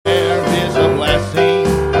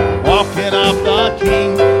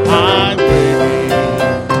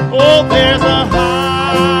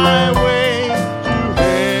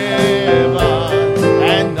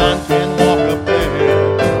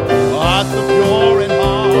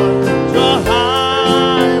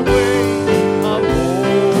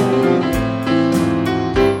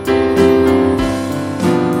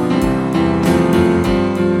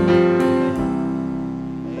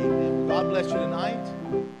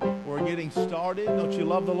getting started. Don't you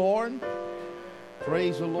love the Lord?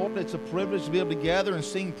 Praise the Lord. It's a privilege to be able to gather and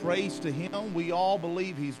sing praise to Him. We all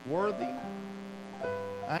believe He's worthy.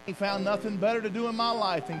 I ain't found nothing better to do in my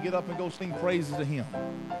life than get up and go sing praises to Him.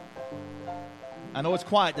 I know it's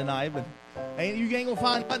quiet tonight, but you ain't going to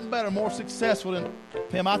find nothing better, more successful than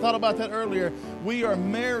Him. I thought about that earlier. We are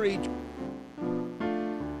married.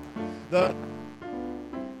 The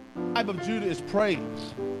tribe of Judah is praise,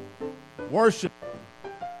 worship,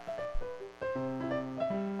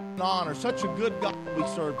 and honor. Such a good God we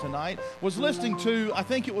serve tonight. Was listening to, I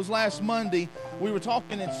think it was last Monday, we were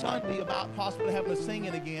talking in Sunday about possibly having to sing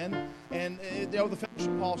it again, and the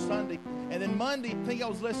fellowship hall Sunday. And then Monday, I think I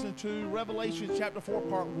was listening to Revelation chapter 4,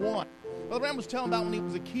 part 1. Brother Ram was telling about when he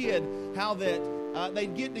was a kid, how that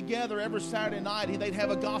they'd get together every Saturday night and they'd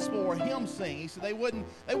have a gospel or a hymn sing. He said they wouldn't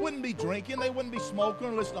be drinking, they wouldn't be smoking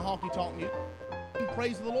or listening to honky-tonk music.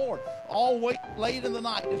 Praise the Lord. All late in the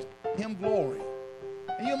night, just Him glory.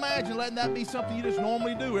 And you imagine letting that be something you just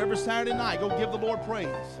normally do every Saturday night. Go give the Lord praise.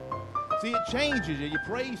 See, it changes you. Your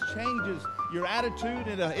praise changes your attitude,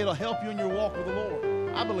 and it'll help you in your walk with the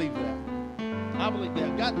Lord. I believe that. I believe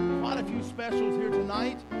that. Got quite a few specials here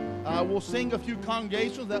tonight. We'll sing a few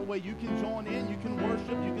congregations. That way you can join in, you can worship,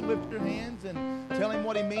 you can lift your hands and tell Him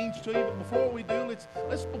what He means to you. But before we do,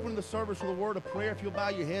 let's open the service with a word of prayer. If you'll bow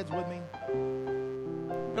your heads with me.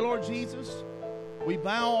 Dear Lord Jesus, we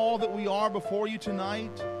bow all that we are before You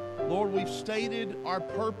tonight. Lord, we've stated our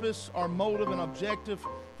purpose, our motive, and objective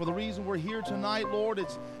for the reason we're here tonight, Lord.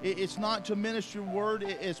 It's not to minister Your word,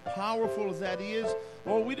 as powerful as that is.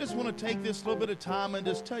 Lord, we just want to take this little bit of time and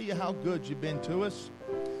just tell You how good You've been to us.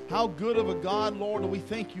 How good of a God, Lord, do we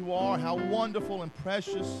think You are. How wonderful and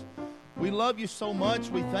precious. We love You so much.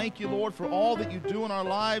 We thank You, Lord, for all that You do in our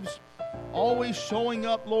lives. Always showing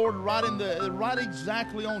up, Lord, right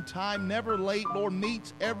exactly on time, never late, Lord,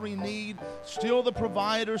 meets every need. Still the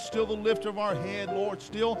provider, still the lifter of our head, Lord,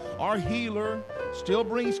 still our healer, still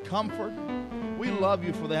brings comfort. We love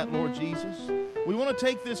You for that, Lord Jesus. We want to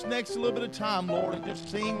take this next little bit of time, Lord, and just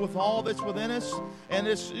sing with all that's within us, and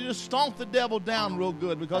just stomp the devil down real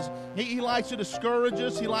good, because he likes to discourage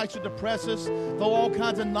us, he likes to depress us, throw all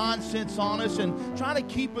kinds of nonsense on us, and try to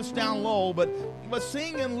keep us down low. But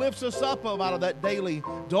singing lifts us up out of that daily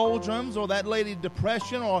doldrums or that daily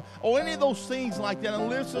depression or any of those things like that, and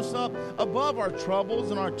lifts us up above our troubles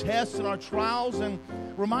and our tests and our trials, and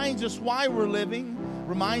reminds us why we're living,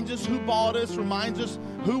 reminds us who bought us, reminds us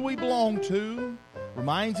who we belong to,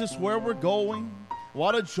 reminds us where we're going.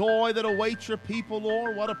 What a joy that awaits Your people,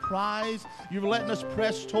 Lord. What a prize You're letting us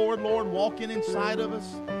press toward, Lord, walking inside of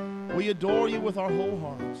us. We adore You with our whole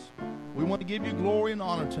hearts. We want to give You glory and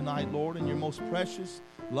honor tonight, Lord, in Your most precious,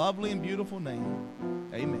 lovely, and beautiful name.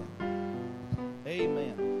 Amen.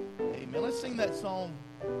 Amen. Amen. Let's sing that song,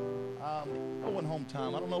 Going Home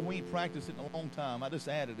Time. I don't know when you practiced it in a long time. I just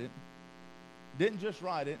added it. Didn't just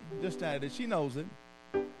write it, just added it. She knows it.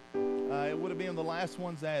 It would have been the last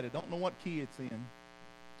ones added. Don't know what key it's in.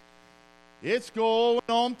 It's going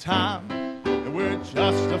on time, and we're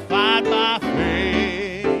justified by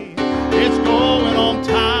faith. It's going on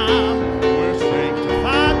time, we're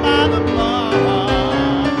sanctified by the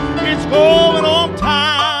blood. It's going on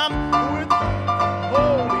time with the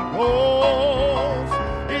Holy Ghost.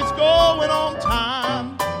 It's going on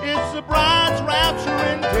time, it's the bride's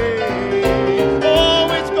rapturing day.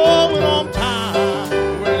 Oh, it's going on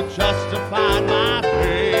time, we're justified by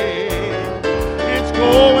faith. It's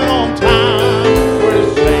going on time,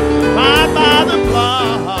 we're sanctified by the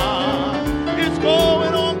blood. It's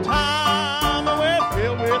going on time, and we're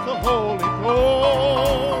filled with the Holy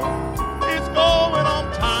Ghost. It's going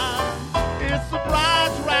on time, it's the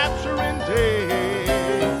bride's rapturing day.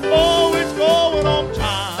 Oh, it's going on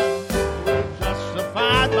time, we're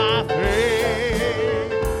justified by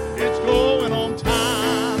faith. It's going on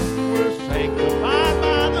time, we're sanctified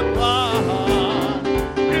by the blood.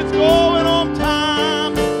 It's going on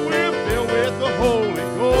time, we're filled with the Holy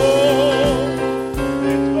Ghost.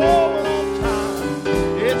 It's going on time,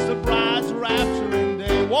 it's the bride's rapturing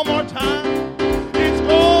day. One more time. It's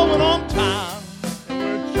going on time, and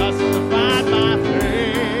we're justified by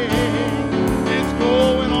faith. It's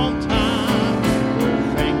going on time,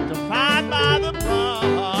 we're sanctified by the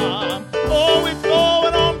blood. Oh, it's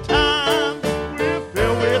going on time, we're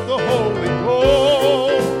filled with the Holy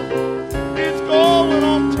Ghost. It's going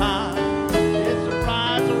on time, it's the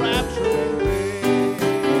bride's rapturing day.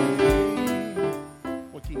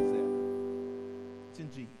 What key is that? It's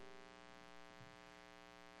in G.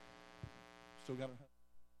 Still got it. Work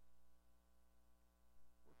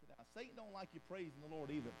it out. Satan don't like you praising the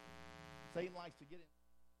Lord either. Satan likes to get it.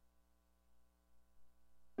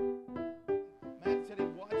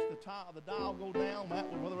 the dial go down.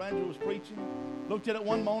 Brother Andrew was preaching. Looked at it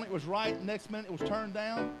one moment, it was right. Next minute, it was turned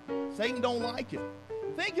down. Satan don't like it.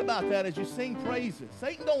 Think about that as you sing praises.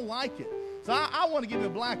 Satan don't like it. So I want to give the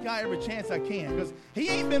black guy every chance I can, because he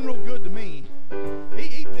ain't been real good to me.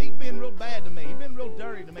 He been real bad to me. He been real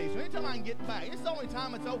dirty to me. So anytime I can get back, it's the only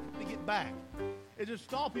time it's open to get back. Is just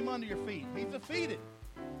stomp him under your feet. He's defeated.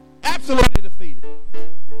 Absolutely defeated.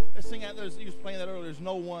 Let's sing out there. He was playing that earlier. There's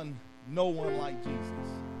no one like Jesus.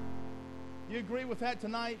 You agree with that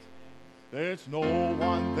tonight? There's no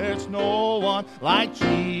one like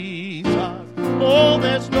Jesus. Oh,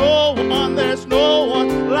 there's no one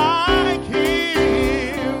like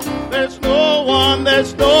Him. There's no one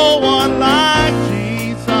like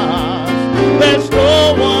Jesus. There's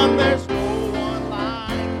no one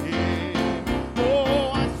like Him.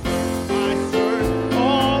 Oh, I search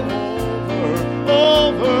all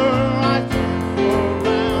over. I search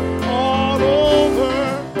around all over.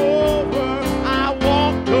 I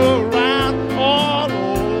walked around all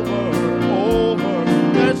over.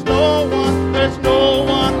 There's no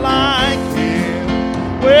one like Him.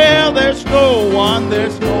 Well, there's no one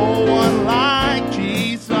like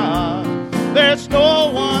Jesus. There's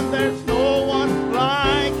no one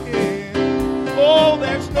like Him. Oh,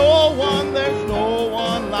 there's no one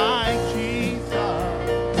like Jesus.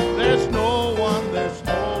 There's no one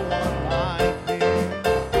like Him.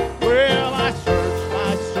 Well, I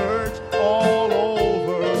searched all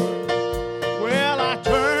over. Well, I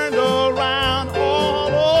turned around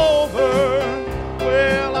all over.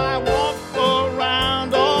 Well, I walked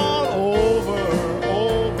around all over.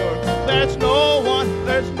 There's no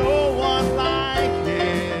one like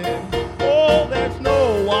Him. Oh, there's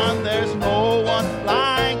no one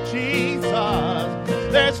like Jesus.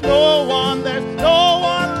 There's no one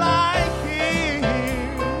like Him.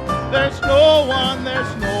 There's no one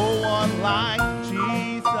like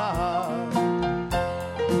Jesus.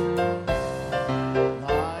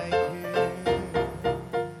 Like Him.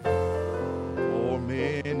 For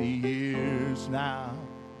many years now,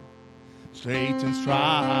 Satan's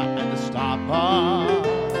trying to stop us.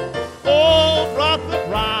 Oh, brought the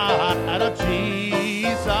bride of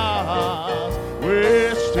Jesus.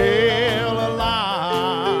 We're still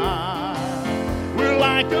alive. We're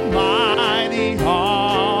like a mighty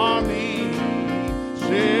army,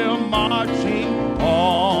 still marching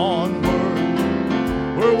onward.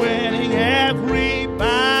 We're winning every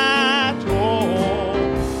battle,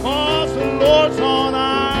 'cause the Lord's on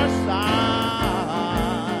our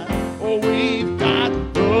side. Oh, we've got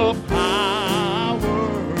the power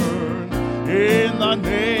in the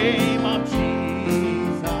name of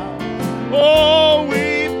Jesus. Oh,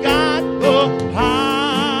 we've got the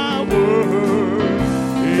power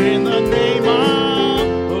in the name of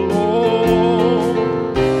the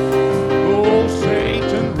Lord. Oh,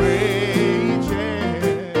 Satan rages,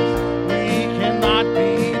 we cannot be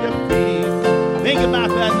defeated. Think about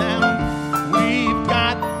that now. We've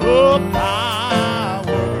got the power.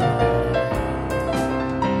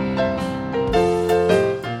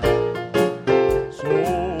 So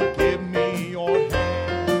give me your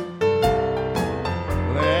hand.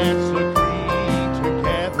 Let's agree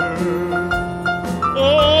together.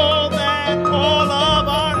 Oh, that all of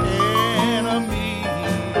our enemies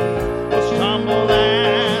will stumble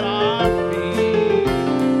at our feet.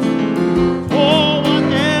 Oh,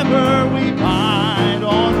 whatever we bind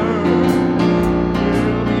on earth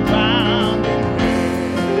will be bound in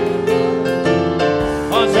heaven.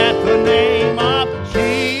 'Cause at the name of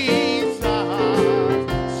Jesus,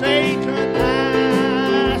 Satan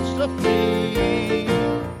has to flee.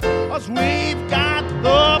 'Cause we've got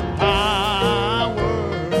the power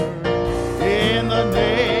in the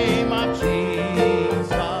name of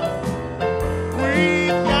Jesus.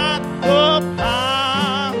 We've got the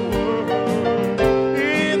power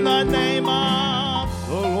in the name of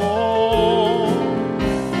the Lord.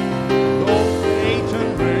 Though Satan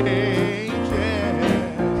rages,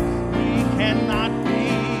 we cannot be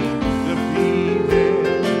defeated.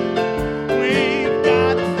 We've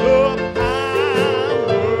got the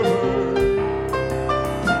power.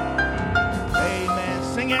 Amen.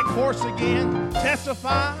 Sing that chorus again.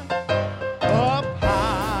 Testify the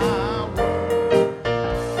power.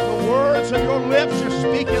 The words of your lips, you're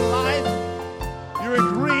speaking life. You're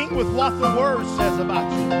agreeing with what the Word says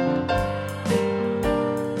about you.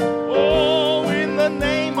 Oh, in the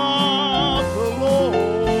name of the Lord.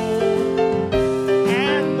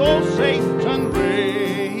 And though Satan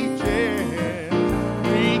rages,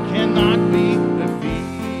 we cannot be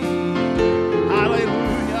defeated.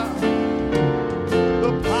 Hallelujah.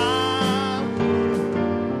 The power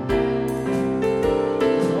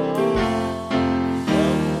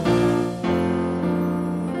of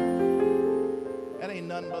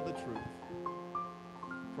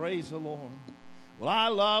the Lord. Well, I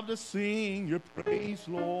love to sing your praise,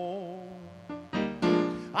 Lord.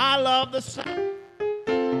 I love the sound.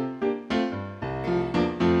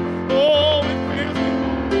 Oh, it fills me.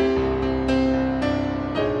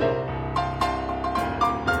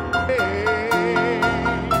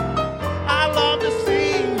 I love to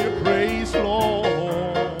sing your praise,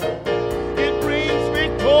 Lord. It brings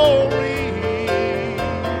victory.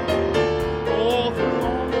 Oh, through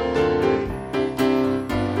all the way.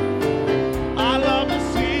 I love to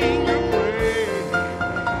sing your praise.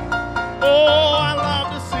 Oh, I love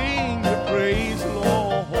to sing your praise,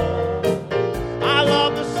 Lord. I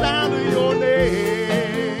love the sound of your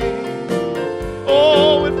name.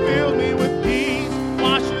 Oh, it fills me with peace,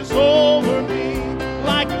 washes over me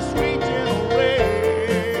like a sweet gentle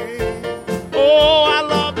rain. Oh, I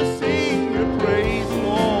love to sing your praise,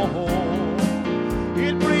 Lord.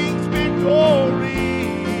 It brings victory.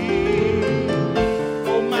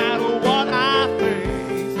 No matter what I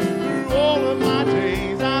face, through all of my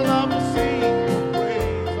days, I love to sing your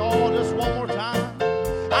praise. Oh, just one more time.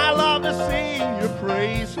 I love to sing your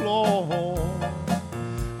praise, Lord.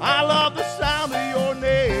 I love the sound of your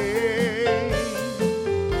name.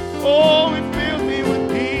 Oh, it fills me with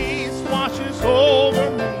peace, washes over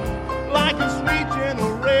me like a sweet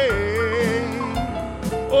gentle rain.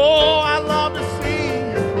 Oh, I love to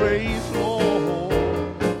sing your praise, Lord.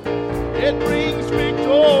 It brings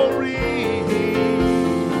victory.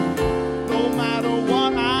 No matter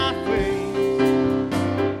what I face,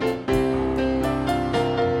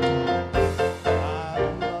 I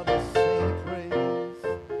love to sing praise.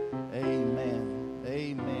 Amen.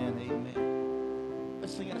 Amen. Amen.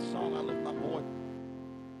 Let's sing that song. I lift my voice.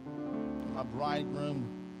 My bridegroom.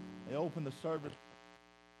 They opened the service.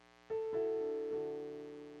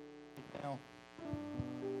 Now,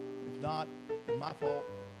 if not, it's my fault.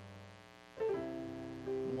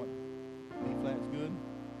 What? B flat's good.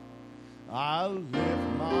 I lift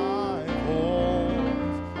my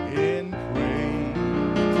voice in praise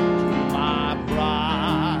to my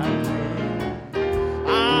bridegroom.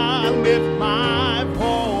 I lift my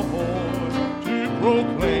voice to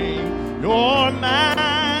proclaim your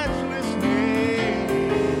matchless name.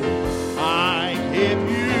 I give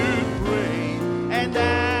you praise and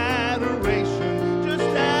adoration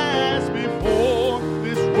just as before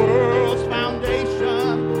this world's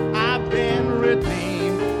foundation. I've been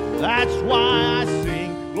redeemed. That's why I sing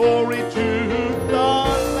glory to the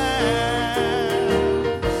Lamb.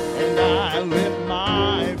 And I lift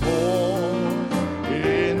my voice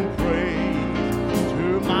in praise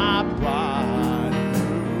to my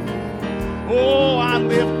bridegroom. Oh, I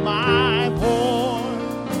lift my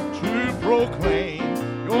voice to proclaim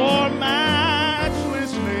your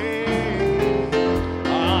matchless name.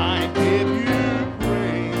 I give you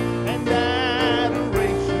praise and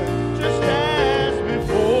adoration just as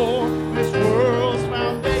before this world's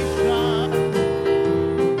foundation.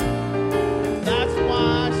 And that's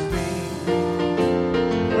why I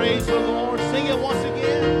sing. Praise the Lord. Sing it once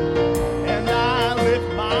again. And I lift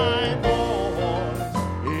my voice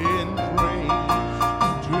in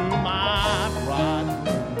praise to my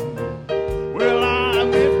bridegroom. Well, I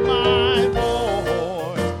lift my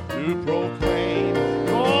voice to proclaim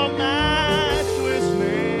your matchless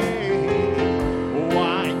name. Oh,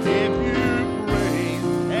 I give you praise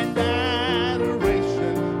and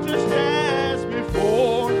adoration just as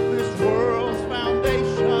before this world's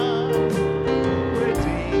foundation.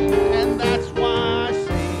 Redeemed, and that's why I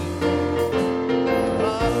sing.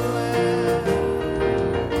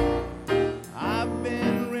 I've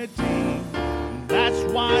been redeemed. That's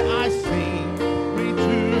why I sing. Free to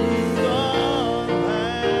the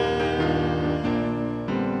Lamb.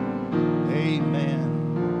 Amen.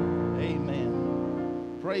 Amen.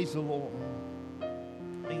 Praise the Lord.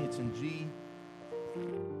 I think it's in G.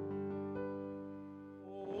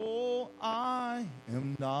 Oh, I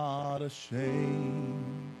am not ashamed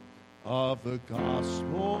of the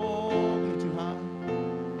gospel. Is it too high?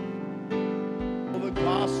 Oh, the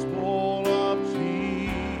gospel of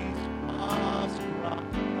Jesus Christ.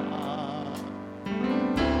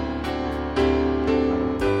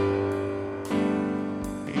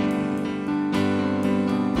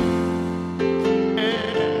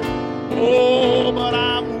 Oh, but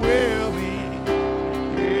I'm willing to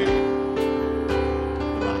give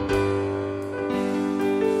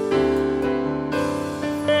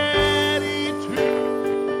ready to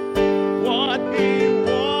what He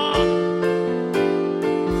wants.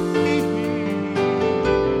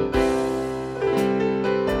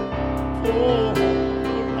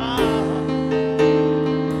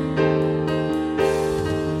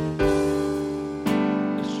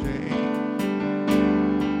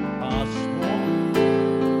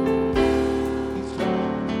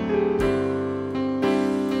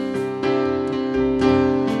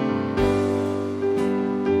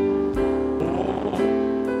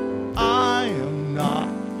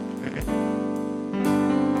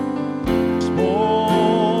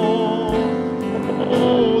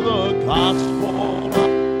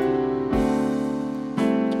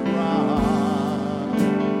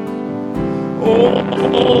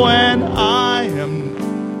 Oh, and I am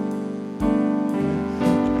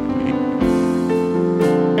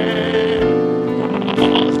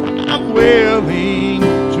I'm willing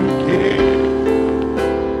to give.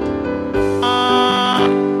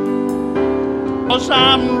 'Cause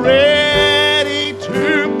I'm ready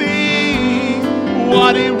to be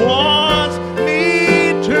what He wants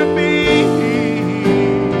me to be.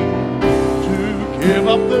 To give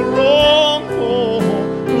up the wrong for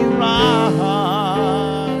the right.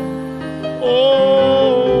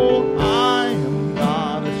 Oh, I am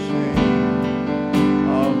not ashamed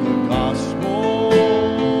of the gospel.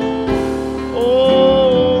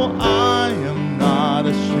 Oh, I am not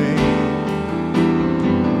ashamed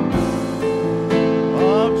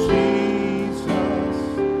of Jesus.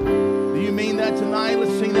 Do you mean that tonight?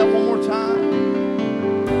 Let's sing that one more time.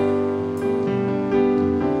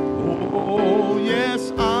 Oh,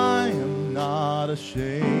 yes, I am not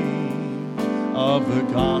ashamed of the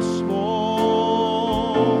gospel.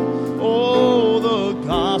 Oh, the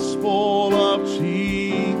gospel of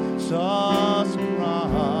Jesus Christ.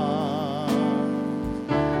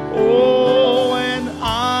 Oh, and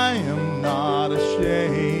I am not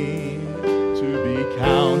ashamed to be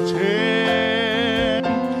counted.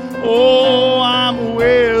 Oh, I'm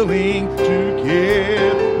willing to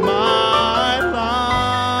give my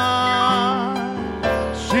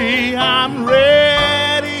life. See, I'm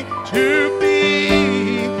ready to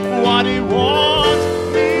be what He wants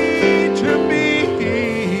me to be.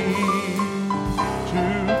 To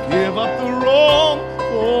give up the wrong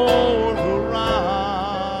for the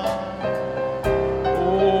right.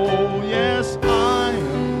 Oh, yes, I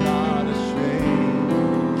am not ashamed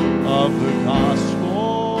of the gospel.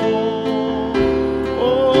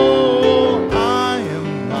 Oh, I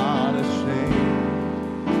am not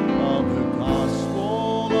ashamed of the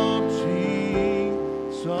gospel of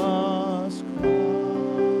Jesus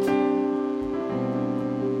Christ.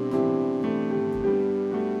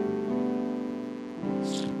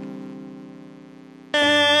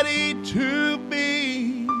 Ready to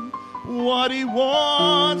be what He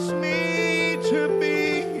wants me to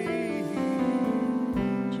be.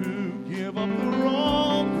 To give up the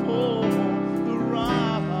wrong for the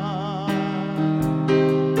right.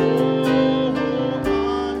 Oh,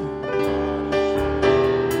 I am not ashamed.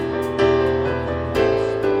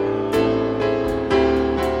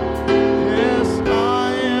 Yes,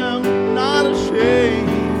 I am not ashamed.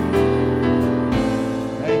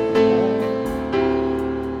 Thank you, Lord.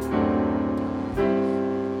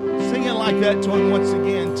 Sing it like that to Him once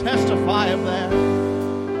again. Testify of that.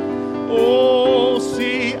 Oh,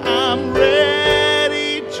 see, I'm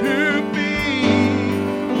ready to be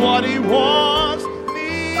what He wants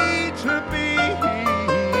me to be.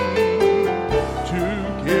 To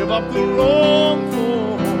give up the wrong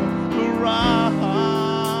for the right.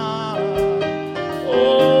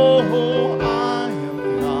 Oh, I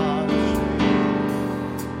am not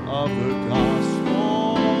ashamed of the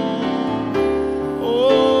gospel.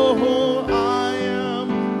 Oh, I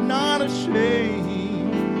am not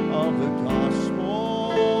ashamed of the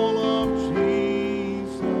gospel of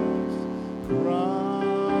Jesus Christ.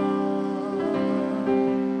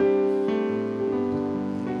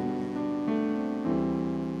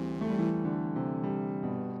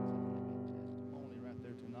 Testimony right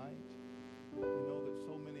there tonight. You know that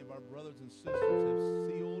so many of our brothers and sisters have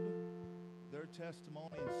sealed their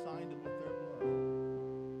testimony and signed it with their blood.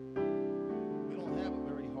 We don't have it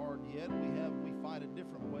very hard yet. We fight a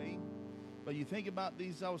different way. But you think about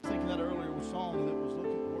these, I was thinking that earlier was a song that was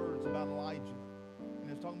looking at words about Elijah. And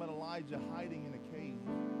it was talking about Elijah hiding in a cave.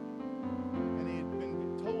 And he had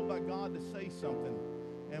been told by God to say something.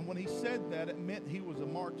 And when he said that, it meant he was a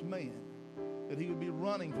marked man. That he would be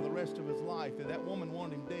running for the rest of his life. That woman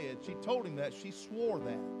wanted him dead. She told him that. She swore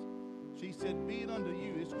that. She said, be it unto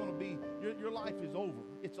you. It's going to be, your life is over.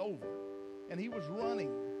 It's over. And he was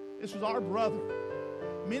running. This was our brother.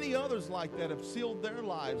 Many others like that have sealed their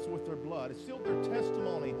lives with their blood, have sealed their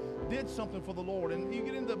testimony, did something for the Lord. And you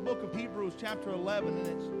get into the book of Hebrews chapter 11, and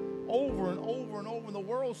it's over and over and over. And the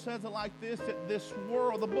world says it like this, that this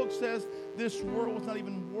world, the book says this world was not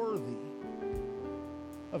even worthy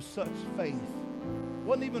of such faith.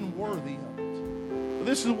 Wasn't even worthy of it. But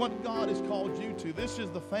this is what God has called you to. This is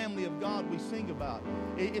the family of God we sing about.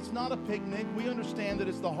 It's not a picnic. We understand that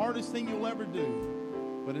it's the hardest thing you'll ever do.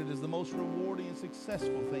 But it is the most rewarding and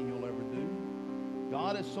successful thing you'll ever do.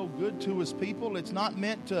 God is so good to His people. It's not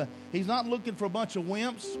meant to, He's not looking for a bunch of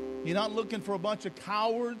wimps. He's not looking for a bunch of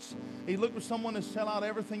cowards. He's looking for someone to sell out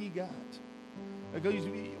everything you got. Because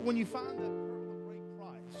when you find that pearl of great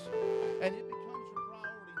price and it becomes your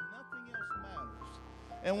priority, nothing else matters.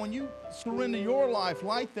 And when you surrender your life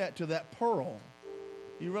like that to that pearl,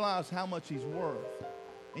 you realize how much he's worth.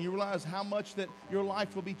 And you realize how much that your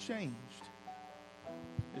life will be changed.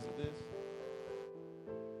 Is it this?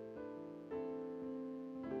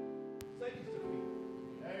 Satan's defeated.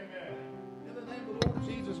 Amen. In the name of the Lord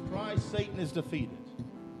Jesus Christ, Satan is defeated.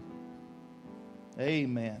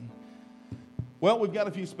 Amen. Well, we've got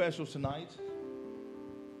a few specials tonight.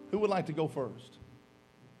 Who would like to go first?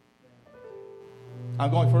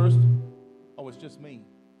 I'm going first? Oh, it's just me.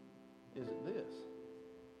 Is it this? Is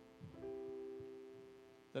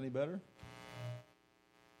that any better?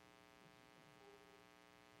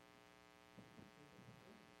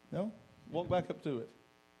 No? Walk back up to it.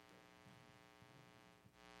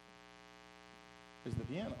 Is the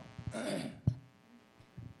piano.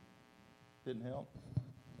 Didn't help?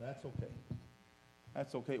 That's okay.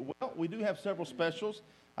 That's okay. Well, we do have several specials.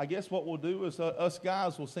 I guess what we'll do is us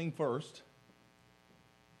guys will sing first.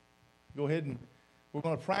 Go ahead and we're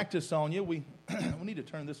going to practice on you. We need to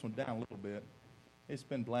turn this one down a little bit. It's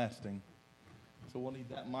been blasting. So we'll need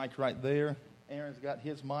that mic right there. Aaron's got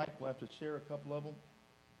his mic. We'll have to share a couple of them.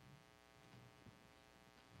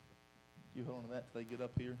 You hold on to that till they get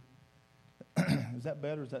up here. Is that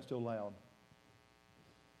better or is that still loud?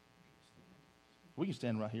 We can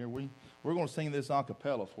stand right here. We're going to sing this a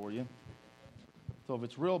cappella for you. So if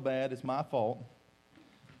it's real bad, it's my fault.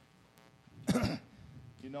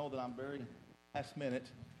 You know that I'm very last minute.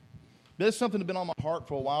 There's something that's been on my heart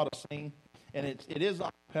for a while to sing, and it is a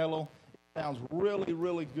cappella. It sounds really,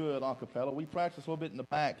 really good a cappella. We practice a little bit in the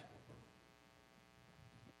back.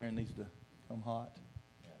 Aaron needs to come hot.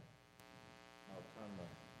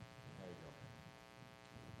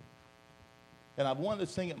 And I've wanted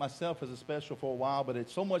to sing it myself as a special for a while, but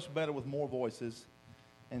it's so much better with more voices.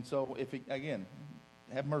 And so, again,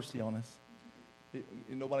 have mercy on us.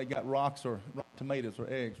 Nobody got rocks or tomatoes or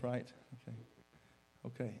eggs, right?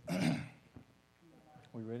 Okay.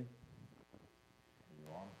 We ready? You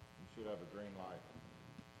on? You should have a green light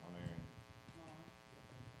on Aaron.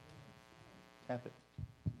 Tap it.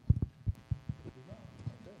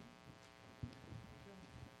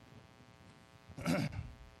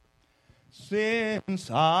 Since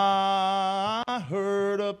I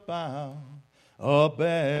heard about a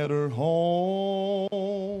better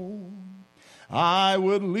home, I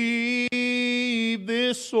would leave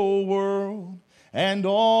this old world and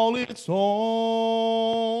all its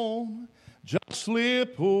own, just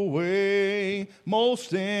slip away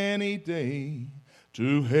most any day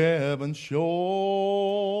to heaven's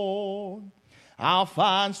shore. I'll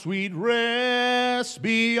find sweet rest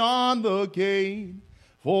beyond the gate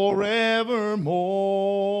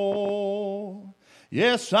forevermore.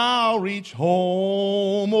 Yes, I'll reach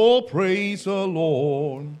home, oh praise the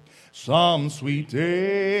Lord, some sweet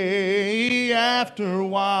day after a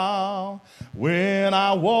while, when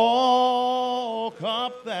I walk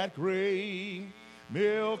up that great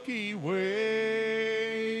Milky Way.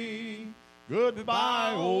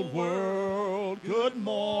 Goodbye, old world, good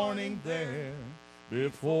morning there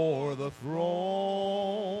before the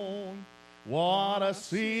throne. What a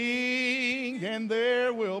sing and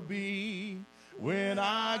there will be when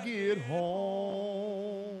I get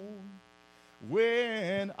home.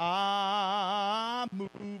 When I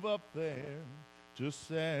move up there to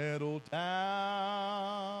settle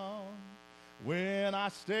down. When I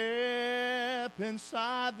step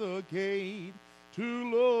inside the gate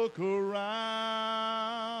to look around.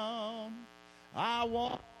 I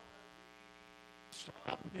want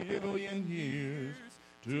a million years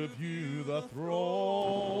to view the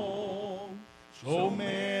throne. So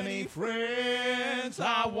many friends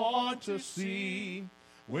I want to see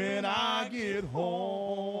when I get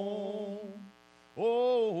home.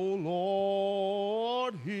 Oh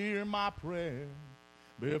Lord, hear my prayer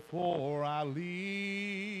before I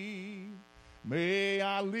leave. May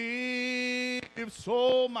I live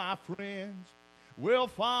so my friends will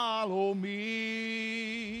follow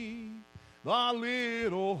me. The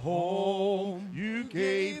little home you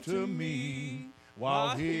gave to me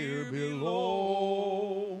while here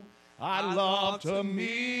below. I'd love to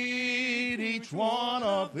meet each one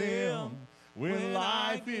of them when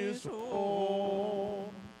life is home.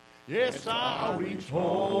 Yes, I'll reach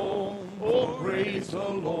home, oh praise the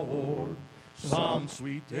Lord, some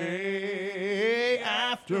sweet day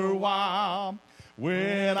after a while,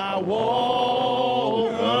 when I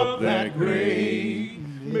walk up that great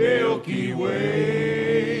Milky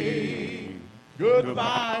Way.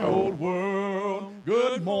 Goodbye, old world,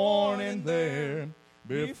 good morning there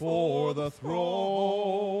before the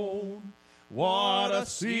throne. What a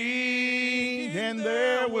scene and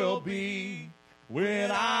there will be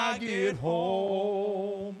when I get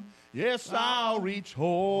home. Yes, I'll reach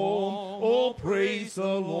home. Oh, praise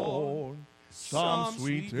the Lord. Some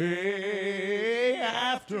sweet day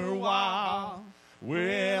after a while,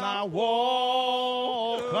 when I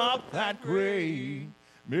walk up that great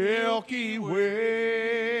Milky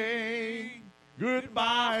Way.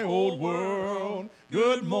 Goodbye, old world.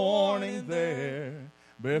 Good morning there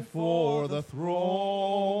before the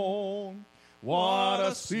throne. What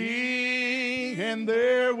a scene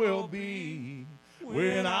there will be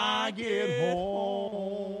when I get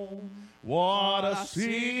home. What a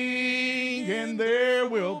scene there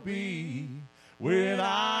will be when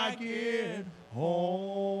I get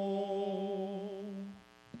home.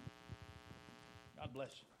 God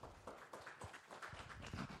bless you.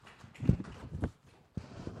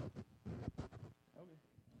 Okay.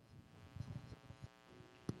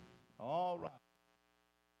 All right.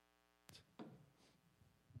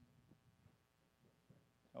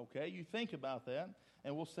 Okay, you think about that,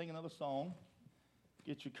 and we'll sing another song.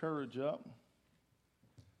 Get your courage up.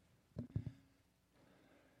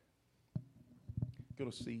 Go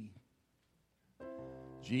to C.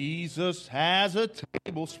 Jesus has a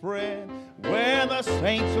table spread where the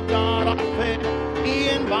saints of God are fed. He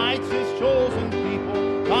invites his chosen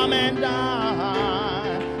people, come and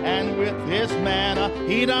dine. And with his manna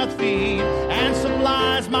he doth feed and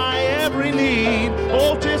supplies my every need.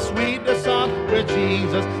 Oh, 'tis sweet to sup with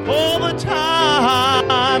Jesus all the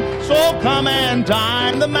time. So come and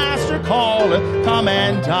dine, the Master calleth, come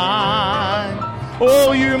and dine.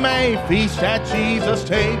 Oh, you may feast at Jesus'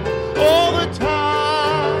 table all the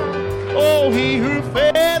time. Oh, he who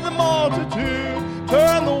fed the multitude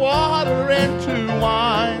turned the water into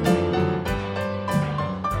wine.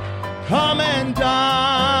 Come and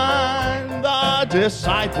dine. The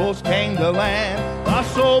disciples came to land,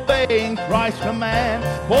 thus obeying Christ's command.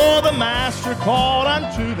 For the Master called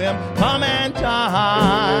unto them, come and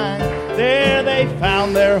dine. There they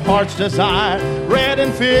found their heart's desire, bread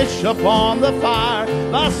and fish upon the fire.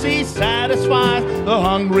 Thus he satisfies the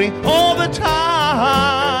hungry all the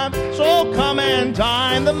time. So come and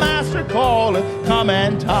dine, the Master calleth, come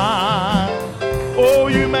and dine. Oh,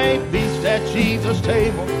 you may feast at Jesus'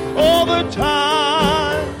 table all the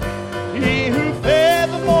time. He who fed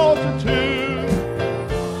the multitude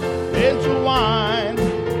into wine,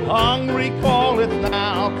 hungry calleth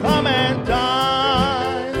now, come and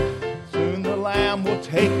dine. Soon the Lamb will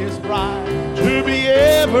take his bride to be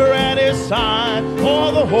ever at his side.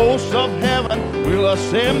 For the hosts of heaven will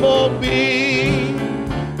assembled be.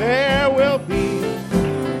 There will be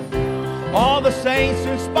all the saints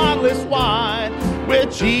in spotless white.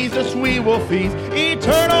 With Jesus we will feast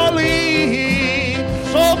eternally.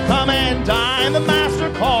 So come and dine, the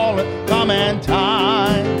Master calleth, come and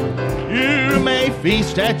dine. You may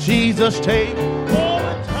feast at Jesus' table all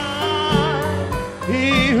the time.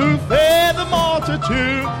 He who fed the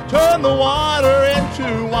multitude turned the water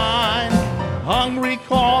into wine. Hungry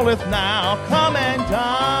calleth now, come and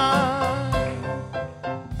dine.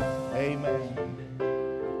 Amen.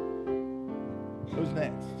 Who's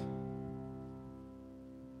next?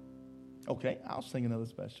 Okay, I'll sing another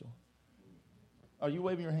special. Are you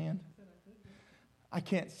waving your hand? I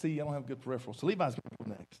can't see. I don't have good peripherals. So Levi's going to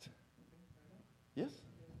go next. Yes?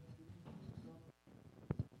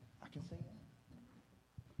 I can sing it.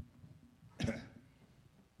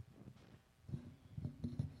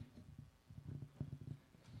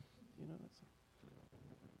 You know that song?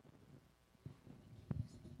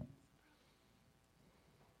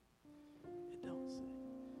 It don't sing.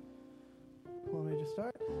 Want me to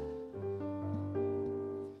start?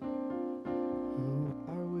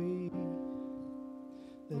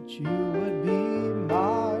 That you would be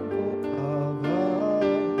mindful of us.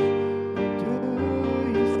 Do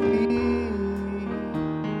you see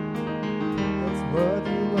that's worth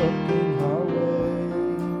looking our way?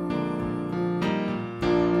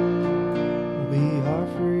 We are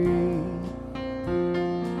free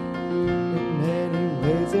in many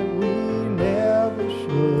ways that we never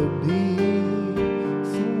should be.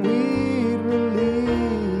 Sweet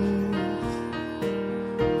release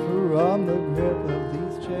from the grip of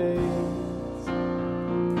chains.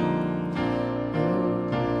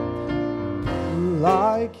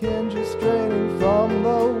 Like hinges straining from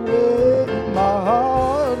the wind, my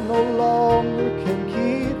heart no longer can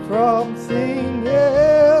keep from singing.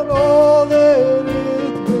 All that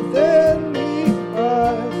is within me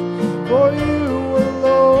cries, for you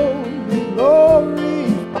alone be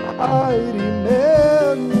glorified,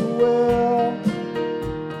 Emmanuel,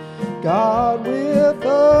 God with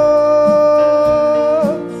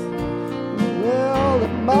us. Well,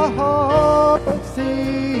 my heart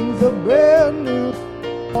sings a brand new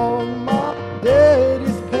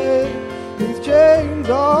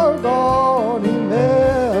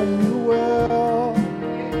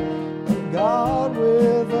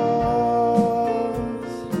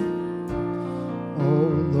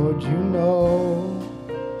Lord, you know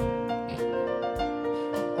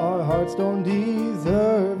our hearts don't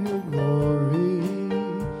deserve your glory,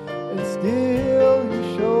 and still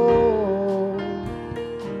you show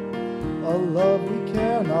a love we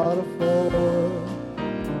cannot afford.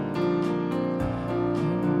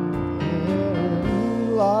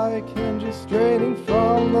 Like hinges straining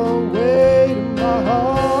from the weight of my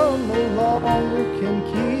heart, no longer can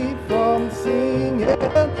keep from singing.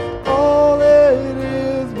 All that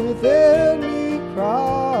is within me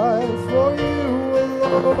cries for you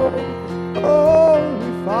alone. Oh,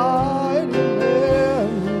 fight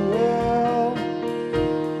Emmanuel,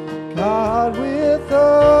 God with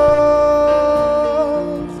us,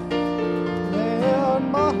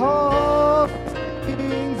 and my heart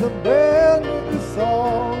sings a brand new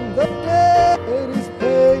song. The debt is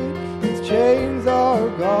paid, these chains are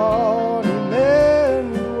gone.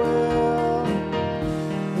 Emmanuel,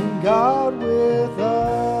 and God with us.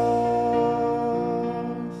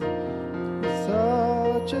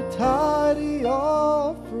 Such a tidy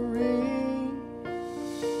offering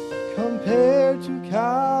compared to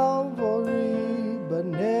Calvary, but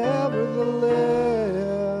nevertheless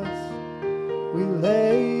we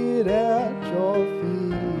lay it at your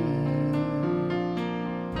feet.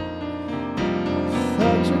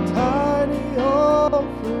 Such a tiny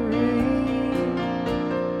offering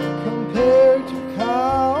compared to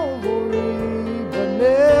Calvary, but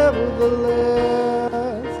nevertheless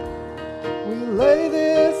we lay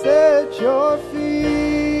this at your feet.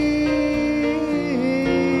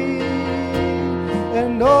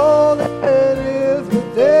 And all that is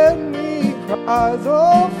within me cries,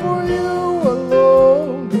 oh, for you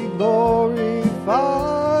alone be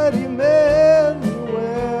glorified, Emmanuel,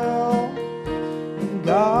 and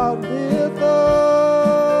God with us.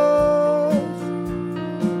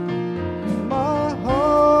 My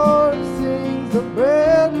heart sings a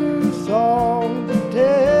brand new song. The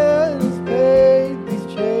debt is paid, these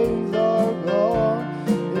chains are gone.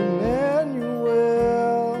 Emmanuel,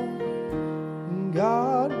 and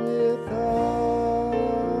God with us.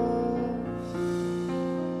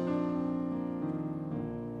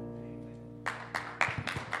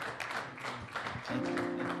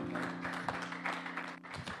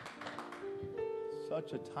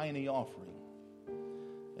 Such a tiny offering.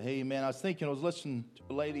 Amen. I was listening to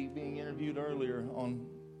a lady being interviewed earlier a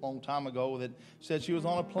long time ago that said she was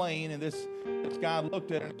on a plane and this guy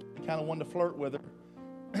looked at her and kind of wanted to flirt with her.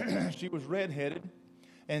 She was redheaded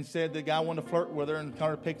and said the guy wanted to flirt with her and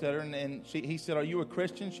kind of picked at her and he said, "Are you a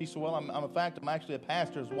Christian?" She said, "Well, I'm actually a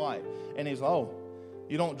pastor's wife." And he's like, "Oh,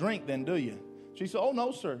 you don't drink then, do you?" She said, "Oh,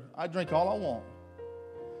 no, sir. I drink all I want."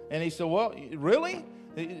 And he said, "Well, really?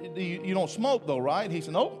 You don't smoke though, right?" He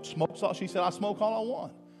said, "Nope, smoke's all." She said, "I smoke all I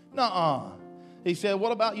want." Nuh-uh. He said,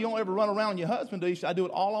 "What about you don't ever run around with your husband, do you?" She said, "I do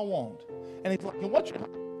it all I want." And he's like, "What's your?"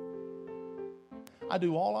 "I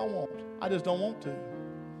do all I want. I just don't want to."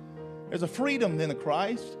 There's a freedom then of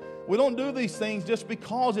Christ. We don't do these things just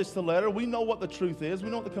because it's the letter. We know what the truth is. We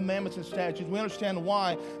know what the commandments and statutes. We understand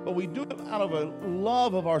why, but we do it out of a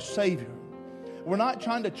love of our Savior. We're not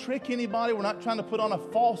trying to trick anybody. We're not trying to put on a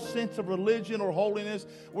false sense of religion or holiness.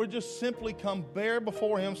 We're just simply come bare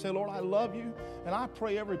before Him, say, "Lord, I love you, and I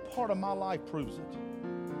pray every part of my life proves it.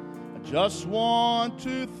 I just want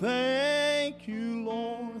to thank you,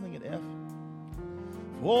 Lord." I think it F.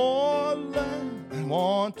 I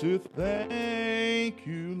want to thank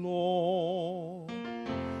you, Lord,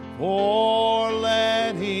 for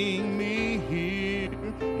letting me hear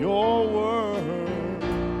your word.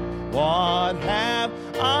 What have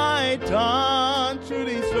I done to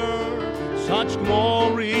deserve such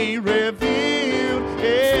glory revealed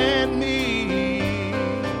in me?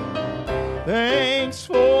 Thanks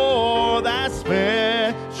for that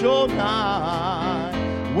special night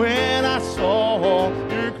when I saw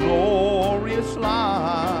your glorious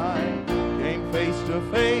light, came face to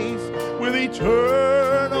face with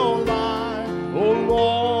eternal life. Oh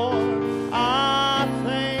Lord, I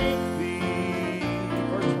thank thee.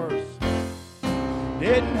 First verse.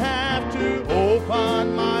 Didn't have to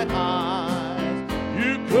open my eyes.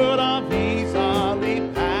 You could have easily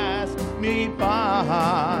passed me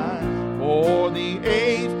by. For the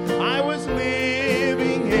age I was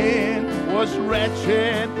living in was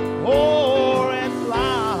wretched, poor, and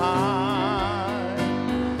blind.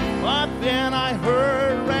 But then I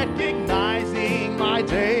heard, recognizing my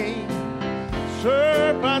day,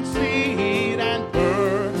 serpent seed and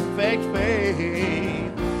perfect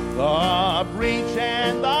faith, the breach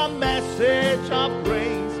and the message of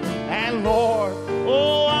grace. And Lord,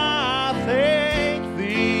 oh, I thank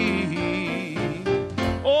thee.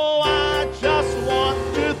 Oh, I just want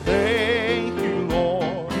to thank you,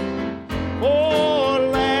 Lord,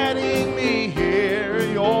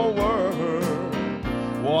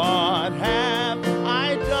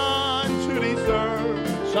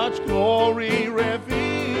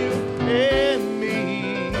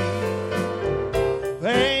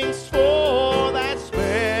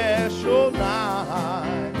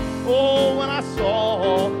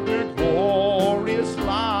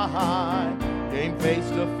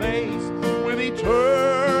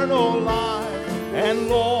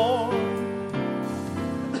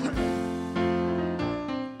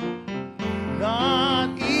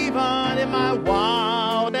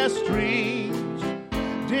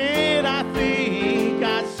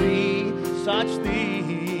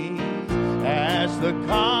 the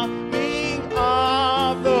coming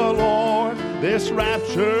of the Lord, this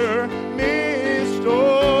rapture mystery.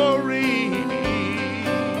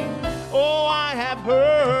 Oh, I have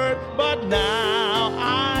heard, but now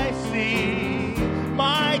I see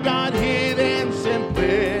my God hid in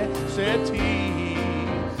simplicity.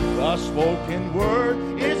 The spoken word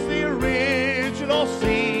is the original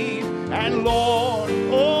seed, and Lord,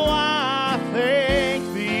 oh, I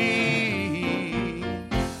thank Thee.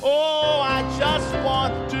 Oh, I just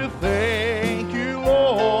want to thank You,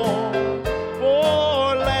 Lord,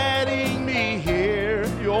 for letting me hear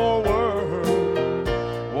Your word.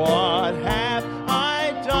 What have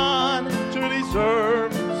I done to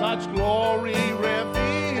deserve such glory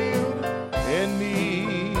revealed in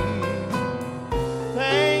me?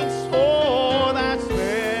 Thanks for that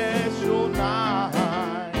special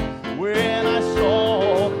night when I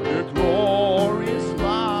saw Your glorious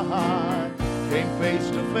light, came face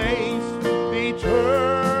to face the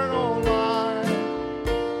eternal light.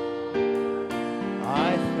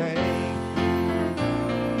 I thank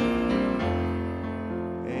You.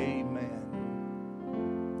 Amen.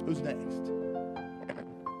 Who's next?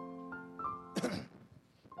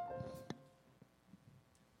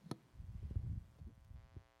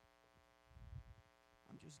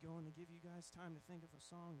 I'm just going to give you guys time to think of a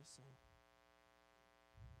song to sing.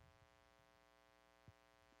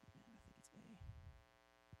 Man, I think it's A.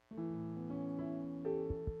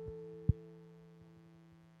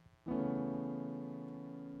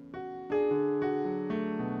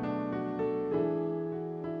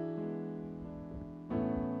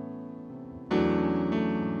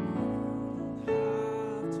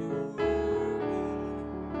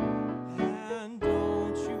 And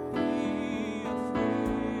don't you be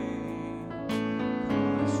afraid,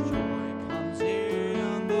 'cause joy comes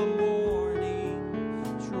in the morning.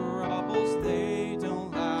 Troubles, they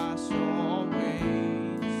don't last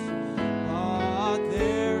always. But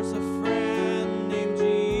there's a friend named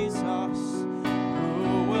Jesus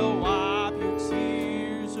who will wipe your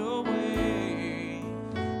tears away.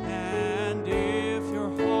 And if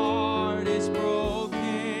your heart is broken,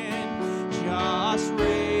 just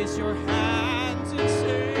raise your hands and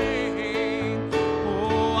say,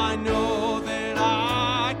 oh, I know that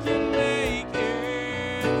I can make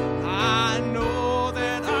it. I know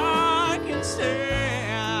that I can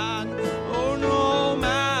stand. Oh, no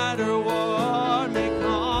matter what may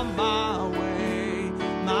come my way,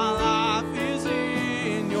 my life is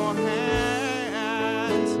in Your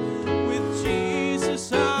hands. With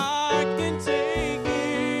Jesus I can take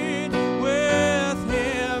it. With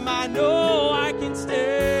Him I know I can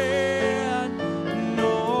stand.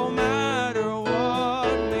 No matter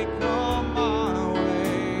what may come my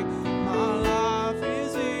way, my life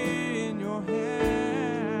is in Your hands.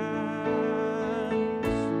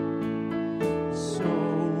 So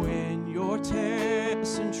when your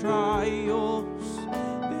tests and trials,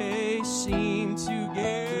 they seem to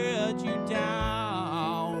get you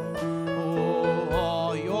down, oh,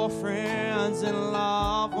 all your friends and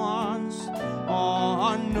loved ones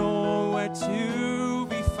are nowhere to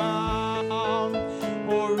be found.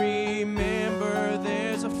 Or remember,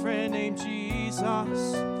 there's a friend named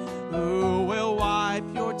Jesus who will wipe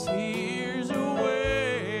your tears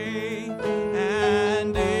away.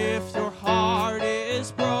 And if your heart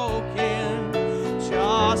is broken,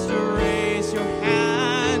 just raise your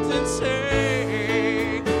hands and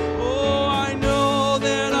say, oh, I know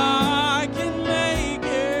that I can make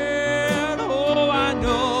it. Oh, I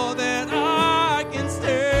know that I can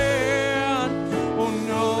stand. Oh,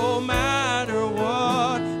 no matter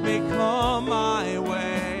what may come my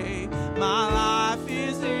way, my life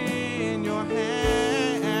is in Your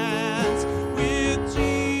hands. With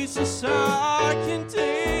Jesus I can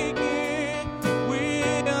take it.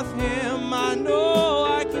 With Him I know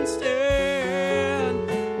I can stand.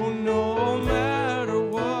 Oh, no matter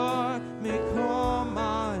what may come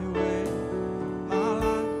my way, my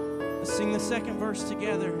life. Let's sing the second verse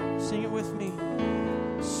together. Sing it with me.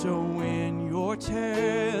 So when your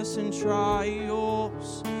tests and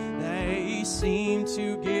trials, they seem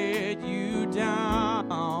to get you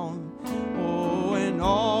down, oh, and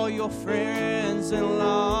all your friends and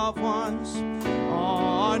loved ones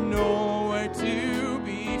are nowhere to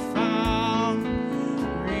be found,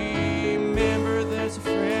 remember there's a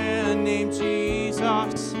friend named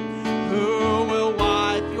Jesus who will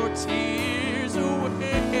wipe your tears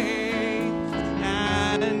away.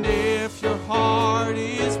 And if your heart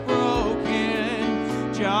is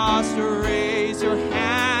broken, just raise your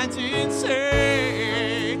hands and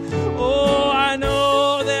say, oh, I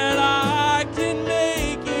know that I can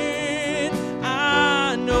make it.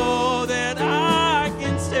 I know that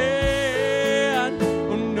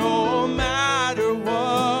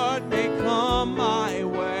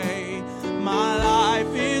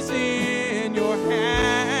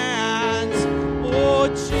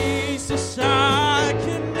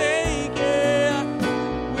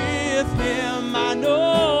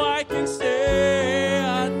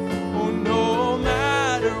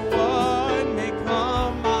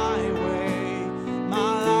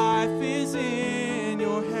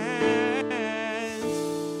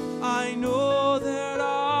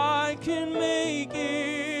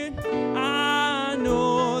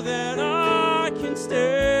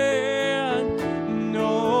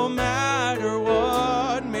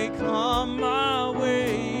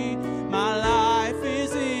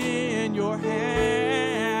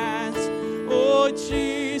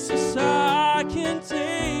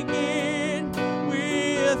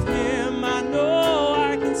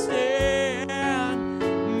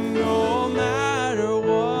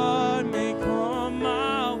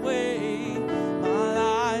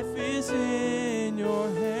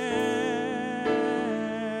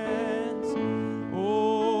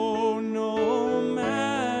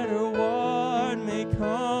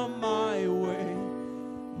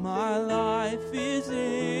My life is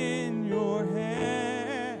in your hands.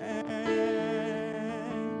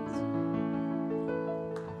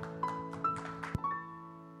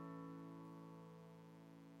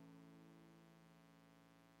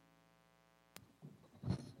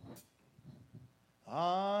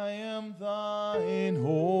 I am thine,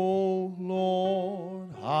 O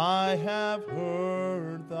Lord, I have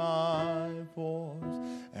heard thy voice,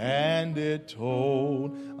 and it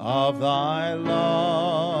told of thy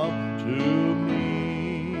love to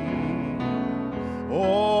me.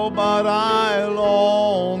 Oh, but I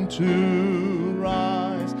long to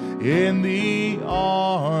rise in the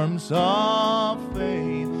arms of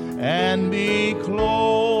faith and be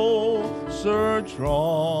closer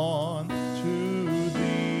drawn to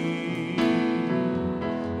thee.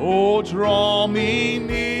 Oh, draw me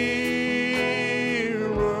nearer,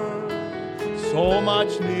 so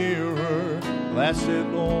much nearer, blessed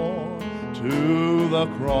Lord, to the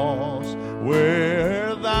cross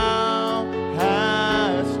where thou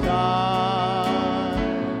hast died.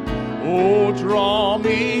 Oh, draw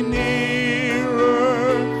me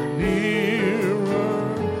nearer,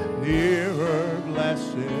 nearer, nearer,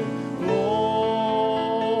 blessed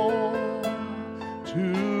Lord,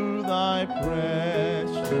 to thy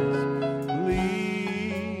precious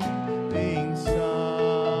bleeding side.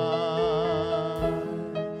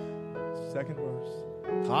 Second verse.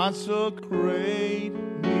 Consecrate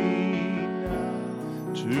me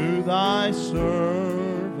now to thy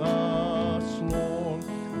service, Lord,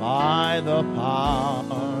 by the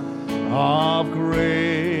power of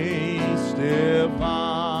grace divine.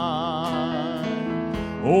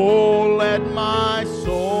 Oh, let my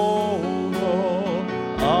soul look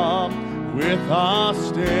up with a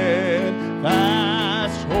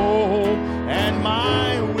steadfast hope, and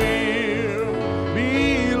my will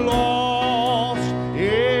be lost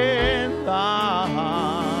in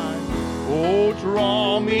thine. Oh,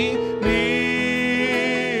 draw me nearer,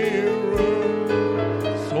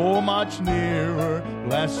 so much nearer,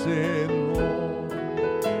 blessed Lord,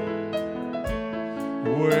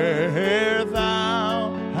 where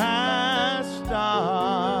thou hast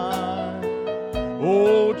died.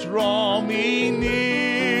 Oh, draw me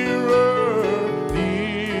nearer,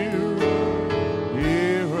 nearer,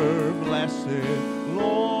 nearer, blessed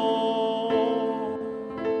Lord,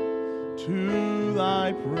 to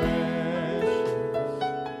thy precious.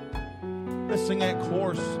 Let's sing that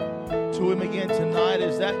chorus to him again tonight.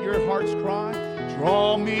 Is that your heart's cry?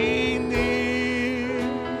 Draw me nearer,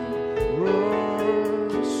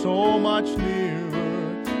 so much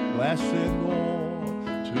nearer, blessed Lord,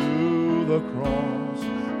 to the cross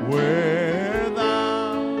where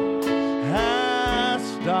thou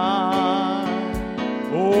hast died.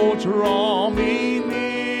 Oh, draw me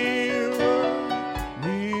nearer,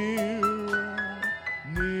 nearer,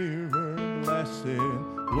 nearer, blessed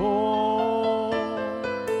Lord,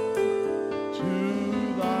 to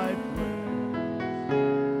thy precious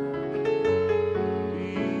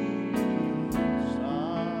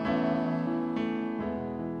side.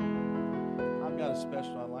 I've got a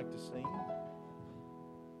special I'd like to sing.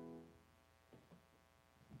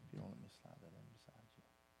 If you want me to slide that in beside you.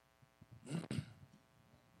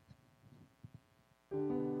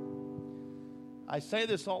 I say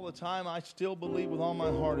this all the time. I still believe with all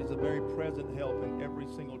my heart He's a very present help in every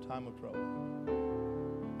single time of trouble.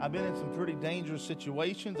 I've been in some pretty dangerous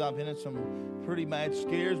situations. I've been in some pretty bad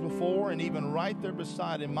scares before, and even right there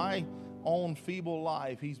beside in my own feeble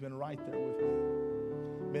life, He's been right there with me.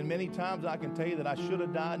 Been many times I can tell you that I should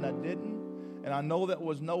have died and I didn't, and I know that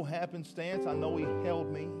was no happenstance. I know He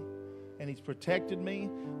held me and He's protected me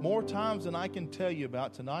more times than I can tell you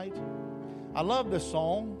about tonight. I love this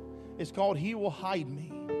song. It's called He Will Hide Me.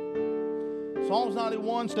 Psalms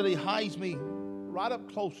 91 said He hides me right up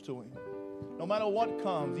close to Him. No matter what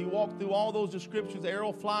comes, you walk through all those descriptions. The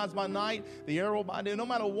arrow flies by night, the arrow by day. No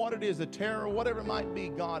matter what it is, the terror, whatever it might be,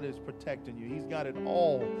 God is protecting you. He's got it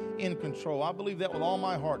all in control. I believe that with all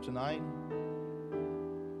my heart tonight.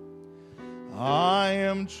 I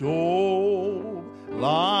am Job,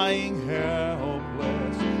 lying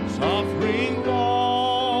helpless, suffering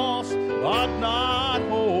loss, but not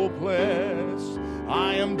hopeless.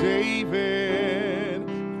 I am David,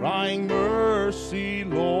 crying mercy,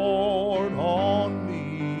 Lord, on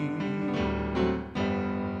me.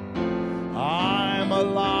 I'm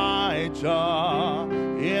Elijah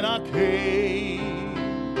in a cave,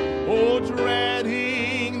 oh,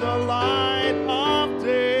 dreading the light of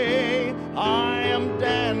day. I am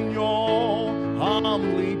Daniel,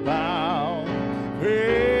 humbly bound,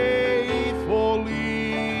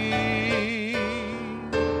 faithfully.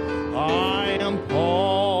 I am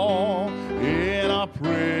Paul in a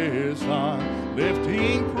prison.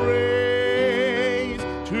 lifting praise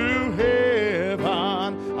to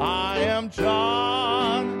heaven. I am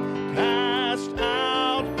John, cast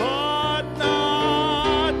out but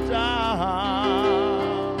not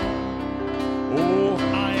down. Oh,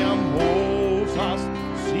 I am Moses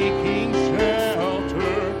seeking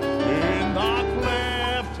shelter in the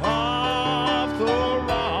cleft of the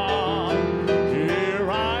rock. Here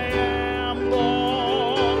I am,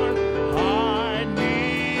 Lord, hide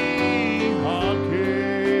me again.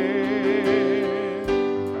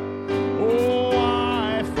 Oh,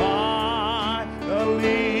 I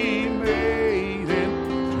finally made it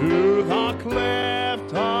to the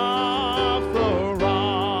cleft of the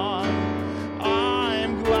rock.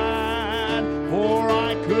 I'm glad, for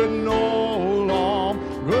I could no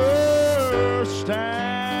longer stand.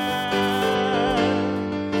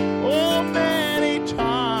 Oh, many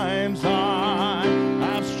times I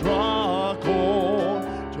have struggled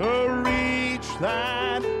to reach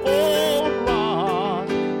that old rock,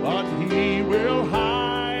 but He will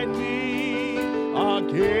hide me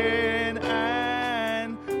again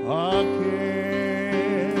and again.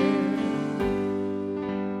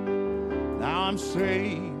 Now I'm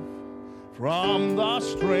safe from the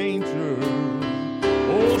stranger,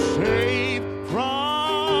 oh, safe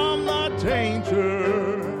from the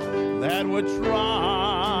danger that would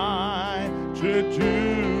try to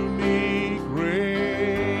do me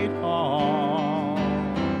great harm.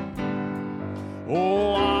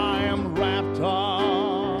 Oh, I am wrapped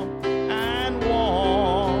up and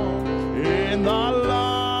warm in the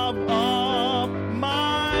love of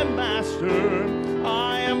my Master.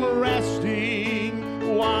 I am resting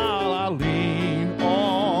while I lean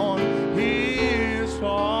on His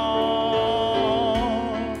arm.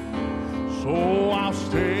 So I'll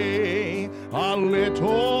stay a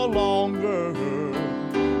little longer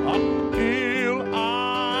until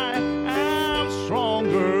I am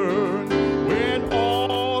stronger, when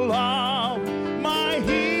all of my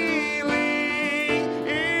healing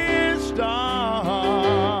is done.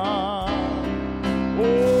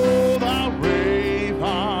 Oh, the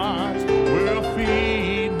ravens will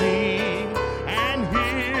feed me, and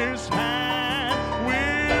His hand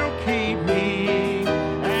will keep me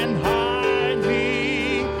and hide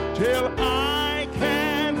me till I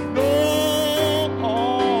can go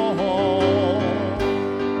on.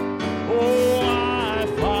 Oh, I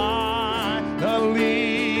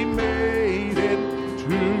finally made it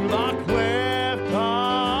to the cleft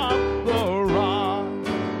of the rock.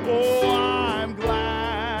 Oh, I'm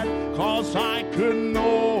glad, 'cause I could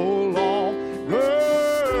no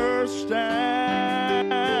longer stand.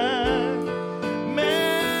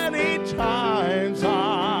 Many times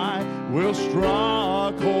I will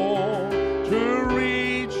struggle to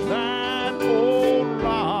reach that old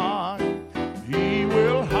rock. He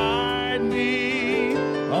will hide me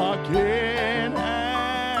again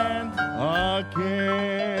and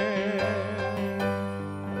again.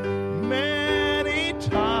 Many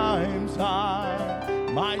times I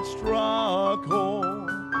might struggle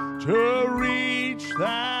to reach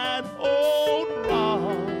that old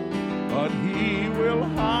rock, but He will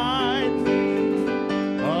hide me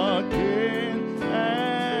again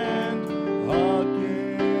and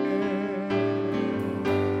again.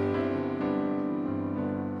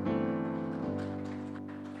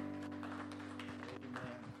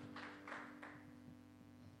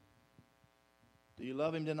 Do you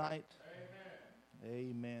love Him tonight?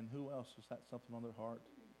 Amen. Who else has got something on their heart?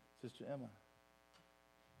 Sister Emma.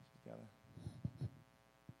 She's got a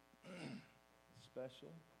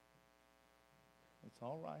special. It's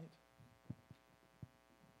all right.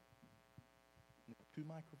 2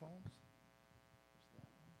 microphones.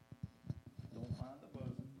 Don't mind the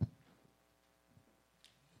buzzing.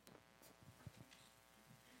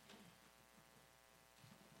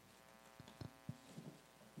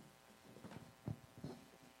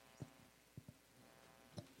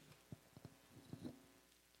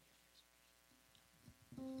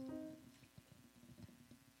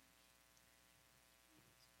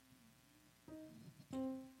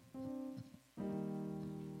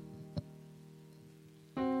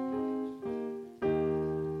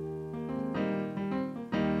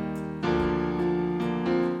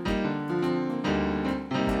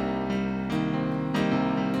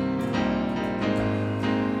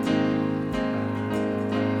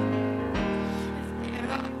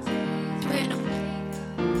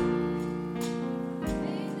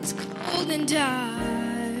 And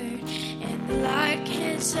dark, and the light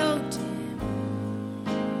gets so dim.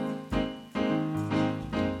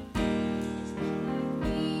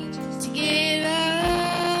 Just to give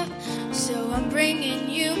up, so I'm bringing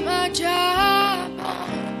you my job.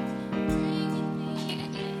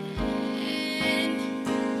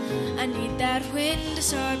 to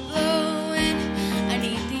start blowing. I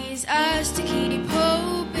need these eyes to keep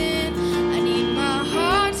hoping. I need my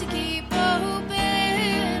heart to keep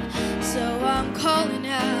open. So I'm calling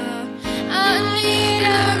out. I need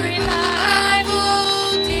a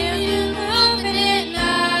revival. Dear, you open in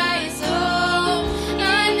my soul.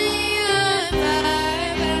 I need a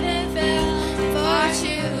fire that had felt far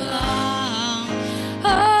too long.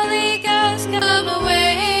 Holy Ghost, come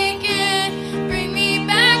awaken. Bring me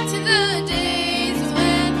back to the days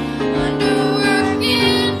when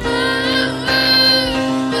wonder-working power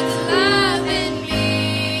was alive in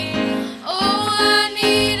me. Oh, I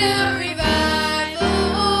need a revival,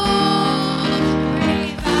 a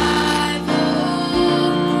revival.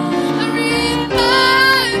 I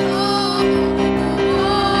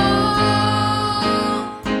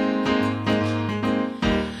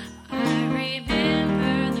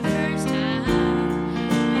remember the first time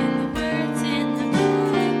when the words in the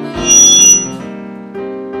Bible.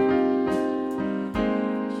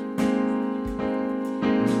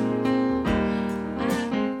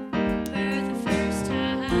 For the first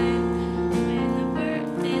time when the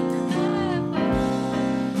words in the Bible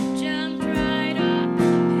jumped right off the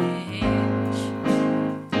page.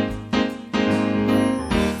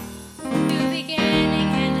 New beginning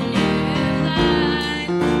and a new life,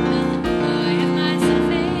 but the joy of my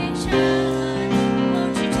salvation.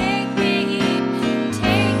 Won't you take me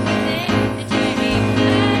there today?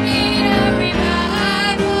 I need a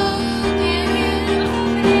revival. Give me an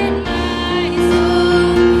open in my soul.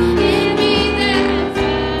 Give me that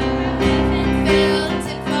fire I haven't felt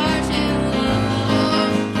in far too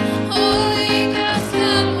long. Holy Ghost,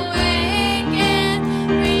 come awaken.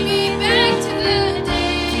 Bring me back to the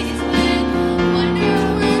days when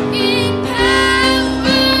wonder-working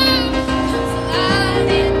power comes alive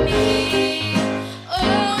in me. Oh,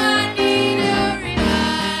 I need a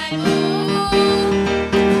revival,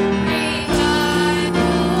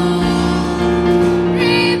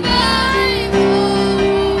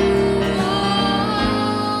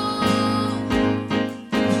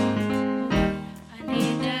 I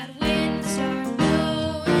need that wind to start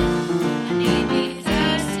blowing. I need these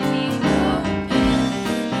eyes to keep open.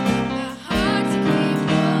 I need my heart to keep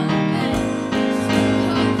open. So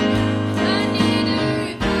I need a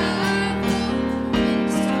revival. Wind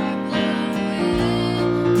to start blowing.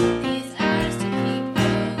 These eyes to keep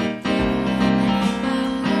open. I need my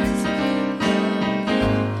heart to keep open.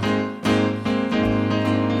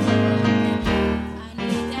 I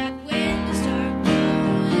need that wind to start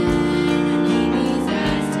blowing. I need these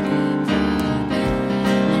eyes to keep open.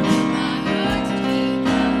 I need my heart to keep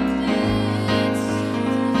open.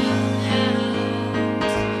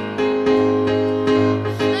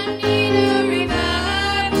 I need a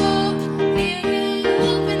revival. Feel you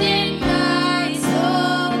open in my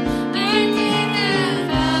soul. I need that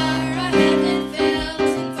fire I haven't felt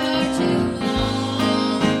in far too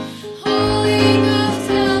long. Holy Ghost,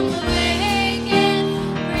 come awaken.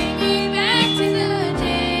 Bring me back to the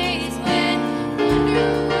days when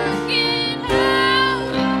wonder-working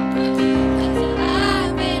power was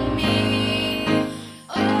alive in me.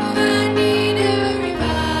 Oh, I need a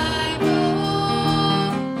revival,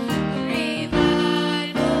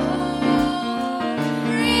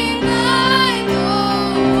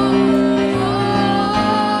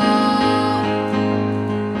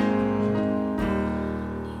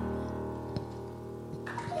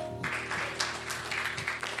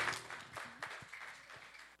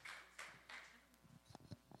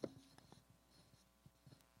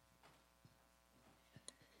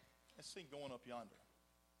 Let's see going up yonder.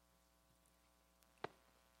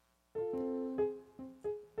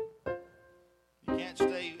 You can't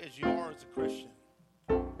stay as you are as a Christian.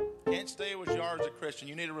 You can't stay as you are as a Christian.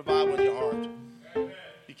 You need a revival in your heart.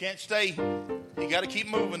 You can't stay. You got to keep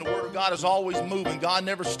moving. The Word of God is always moving. God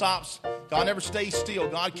never stops. God never stays still.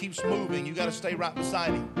 God keeps moving. You got to stay right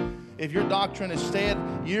beside Him. If your doctrine is dead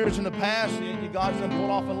years in the past, God's done pulled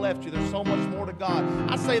off and left you. There's so much more to God.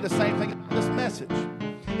 I say the same thing about this message.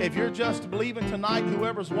 If you're just believing tonight,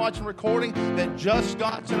 whoever's watching recording, that just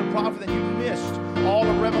God sent a prophet, that you missed all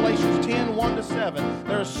of Revelations 10, 1 to 7.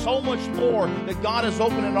 There's so much more that God has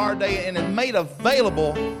opened in our day and made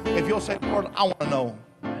available if you'll say, Lord, I want to know.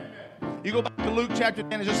 You go back to Luke chapter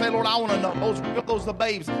 10 and just say, Lord, I want to know. Those the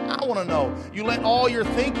babes. I want to know. You let all your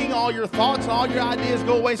thinking, all your thoughts, all your ideas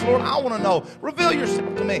go away. Say, Lord, I want to know. Reveal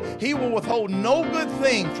yourself to me. He will withhold no good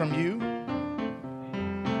thing from you.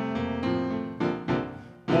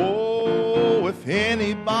 Oh, if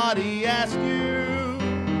anybody asks you,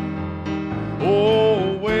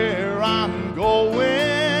 oh, where I'm going.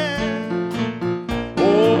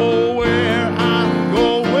 Oh, where I'm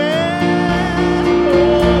going.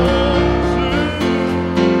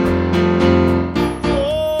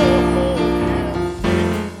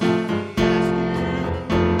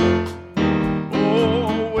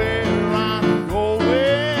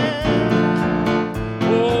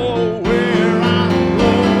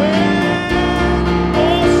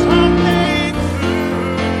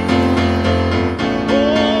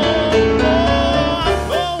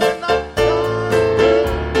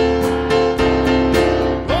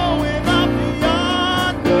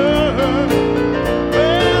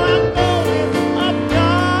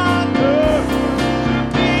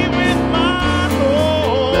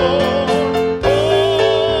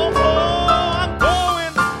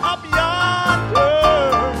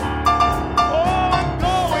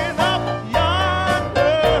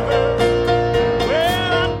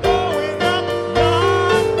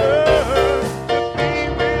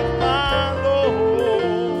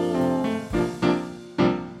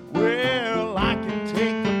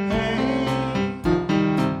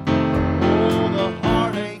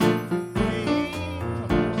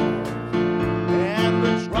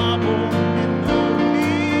 trouble and no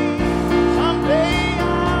peace. Someday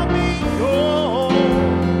I'll be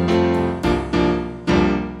yours.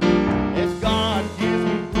 As God gives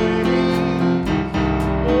me grace,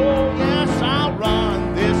 oh yes, I'll run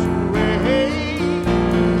this race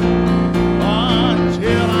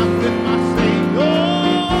until I'm with my Savior.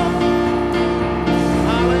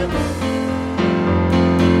 Hallelujah.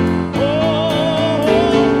 Oh,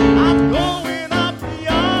 I'm going up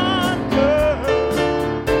yonder.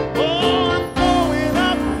 Oh, I'm going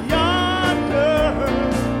up yonder.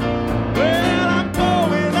 Well, I'm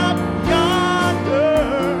going up yonder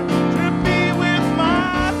to be with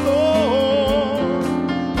my Lord.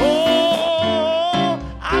 Oh,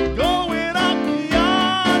 I'm going up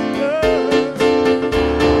yonder.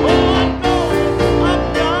 Oh, I'm going up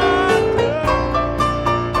yonder.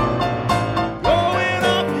 Going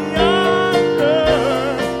up yonder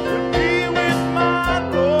to be with my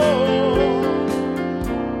Lord.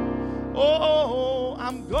 Oh,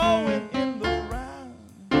 I'm going in the round.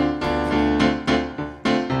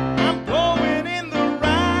 I'm going in the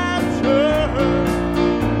rapture.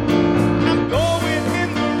 I'm going in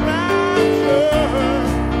the rapture.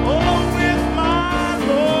 Oh, with my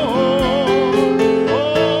Lord. Oh,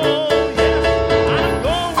 yes, I'm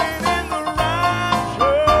going in the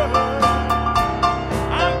rapture.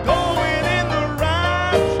 I'm going in the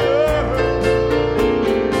rapture.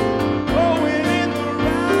 Going in the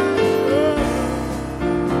rapture.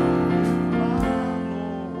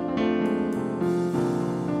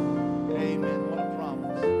 Amen. What a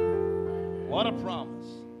promise. What a promise.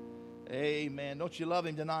 Amen. Don't you love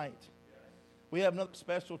him tonight? We have another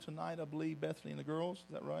special tonight, I believe, Bethany and the girls.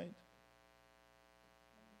 Is that right?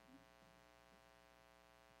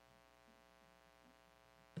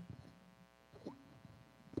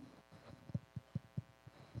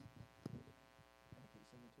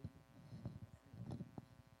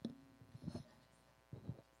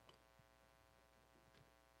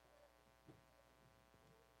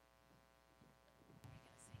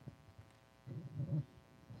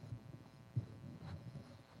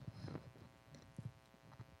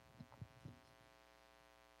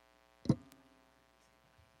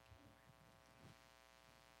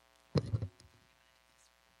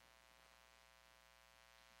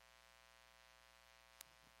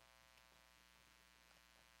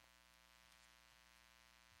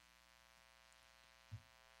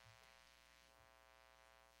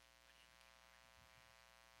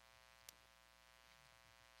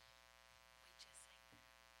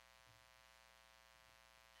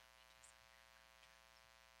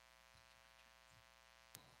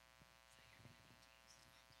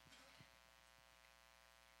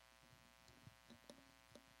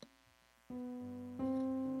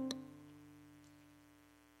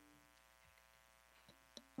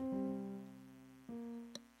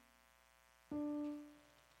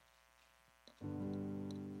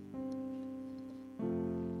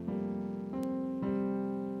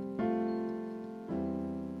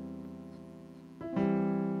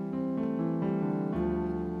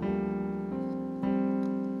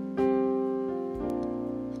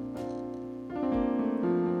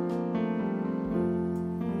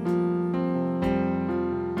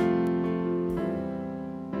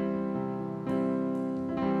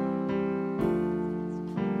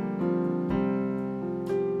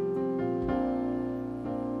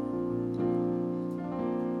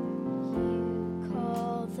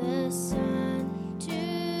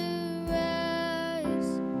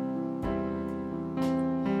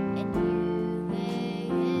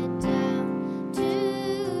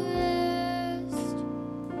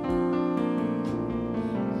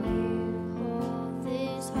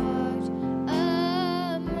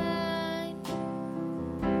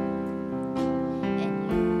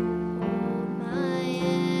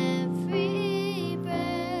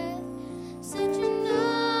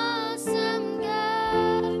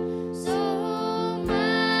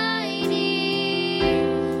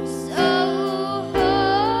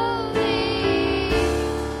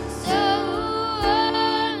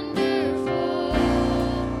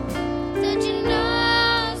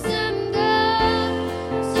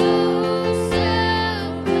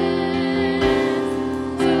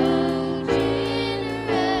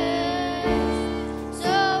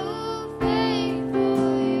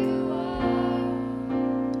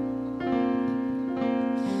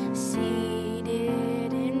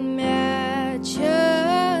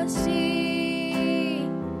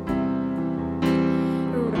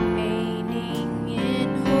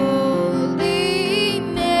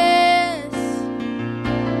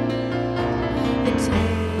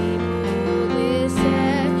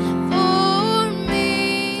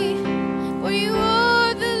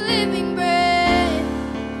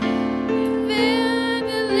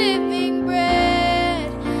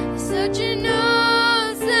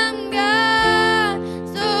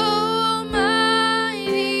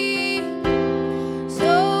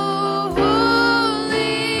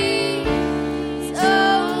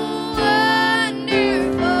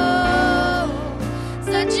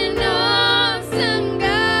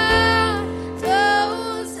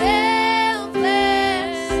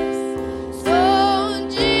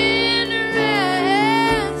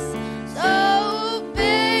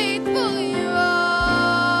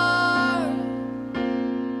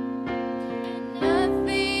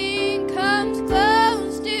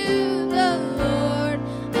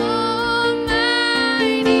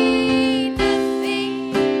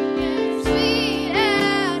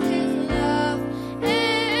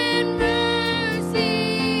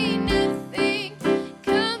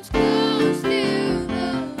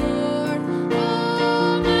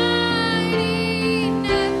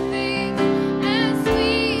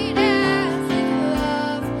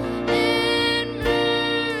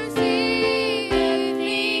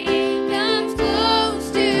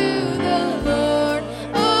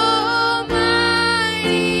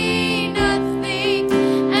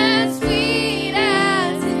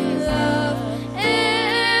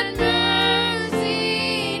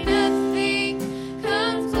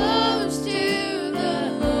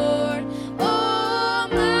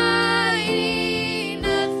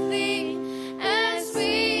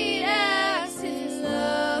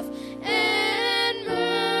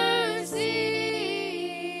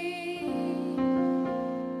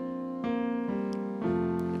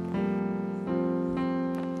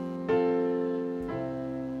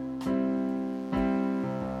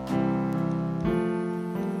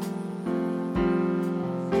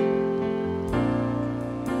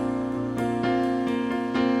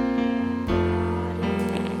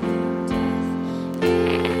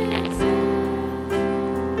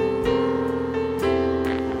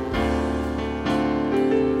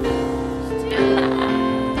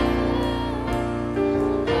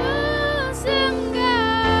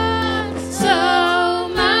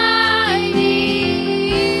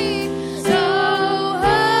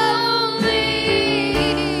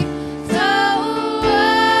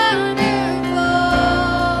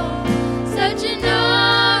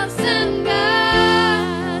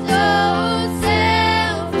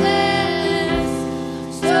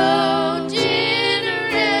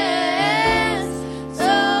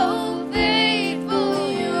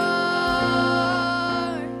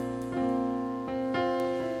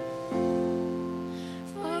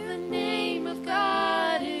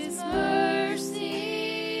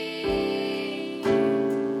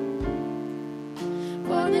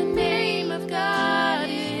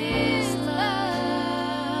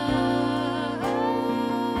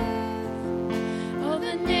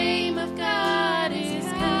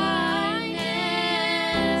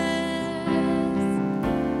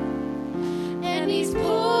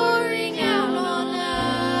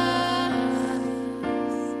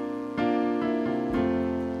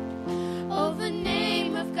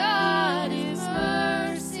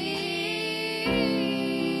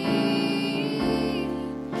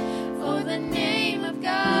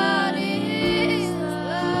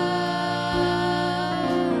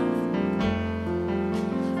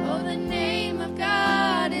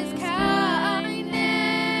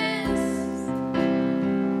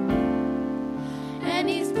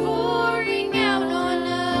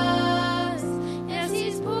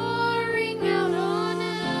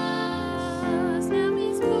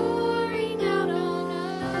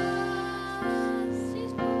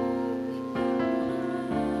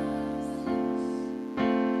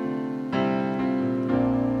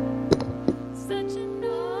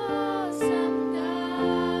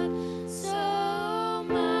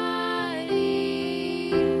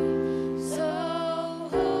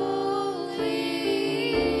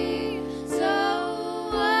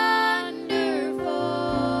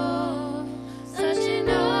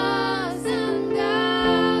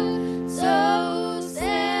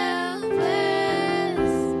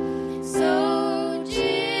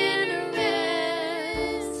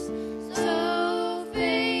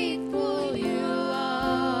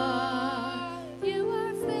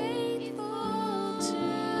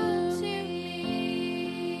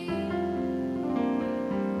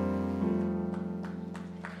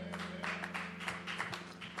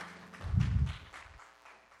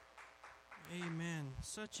 Amen.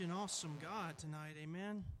 Such an awesome God tonight.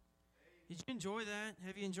 Amen. Did you enjoy that?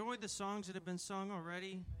 Have you enjoyed the songs that have been sung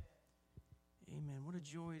already? Amen. What a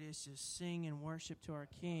joy it is to sing and worship to our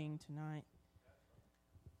King tonight.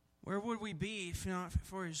 Where would we be if not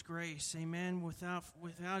for His grace? Amen. Without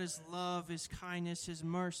His love, His kindness, His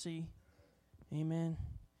mercy. Amen.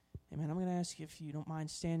 Amen. I'm going to ask you if you don't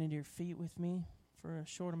mind standing to your feet with me for a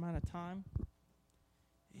short amount of time.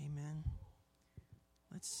 Amen.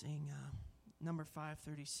 Let's sing number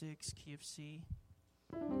 536, key of C.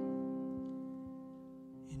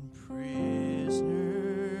 In prisoner's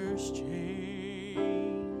chains,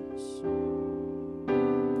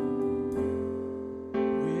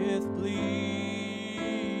 with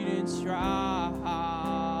bleeding stripes,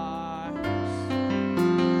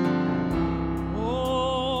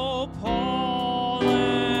 oh, Paul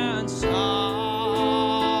and Silas,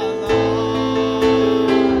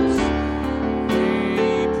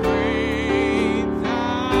 they prayed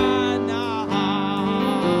that night,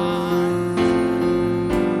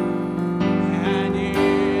 and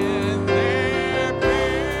in their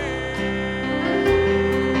prayer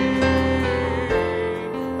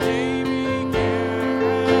they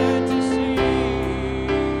began to sing.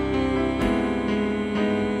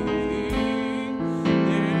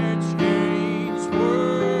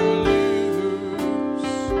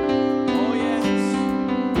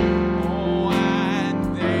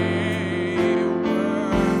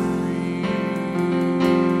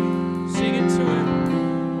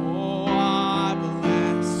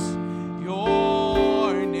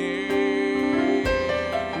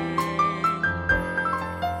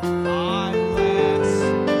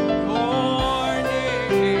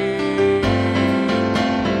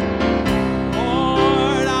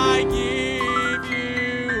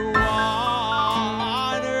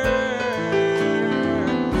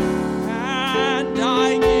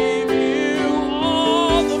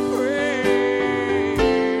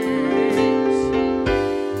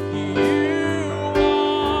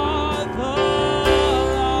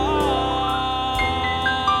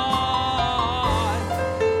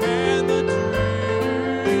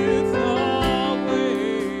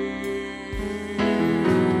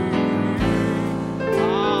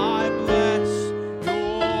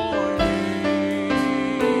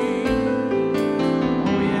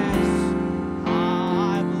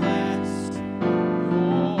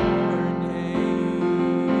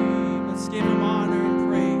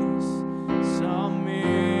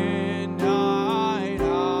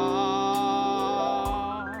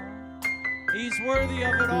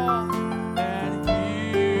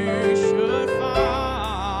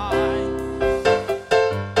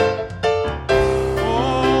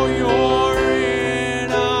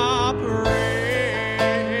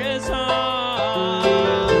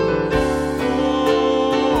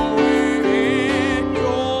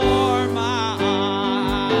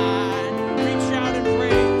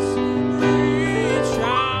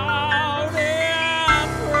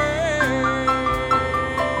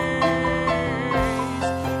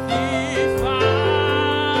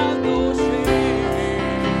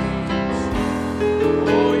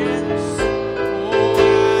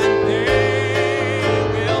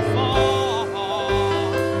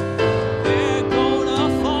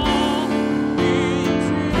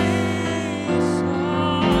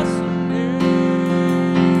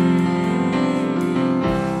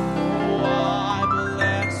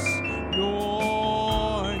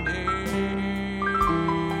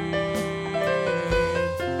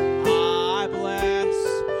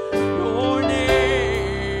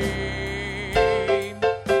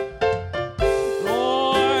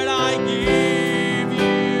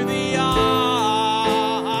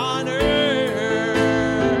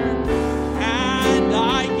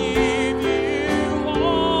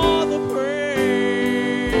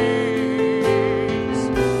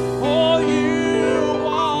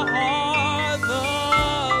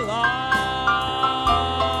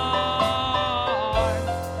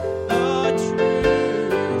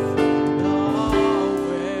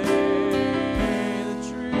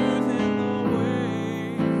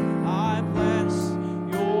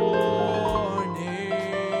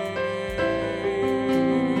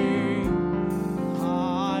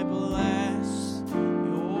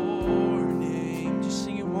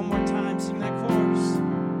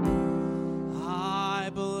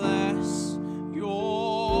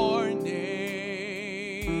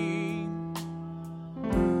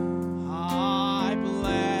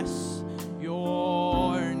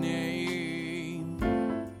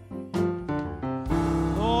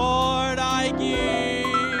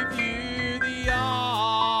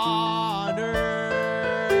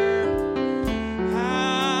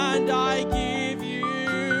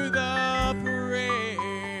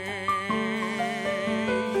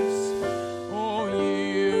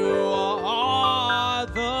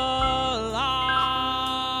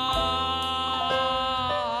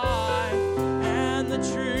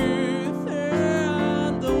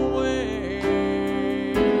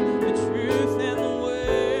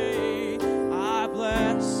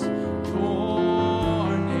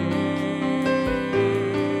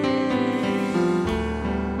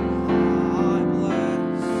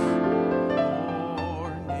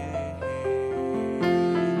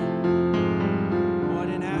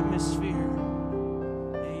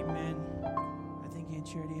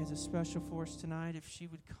 special for us tonight. If she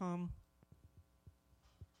would come.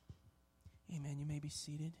 Amen. You may be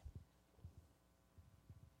seated.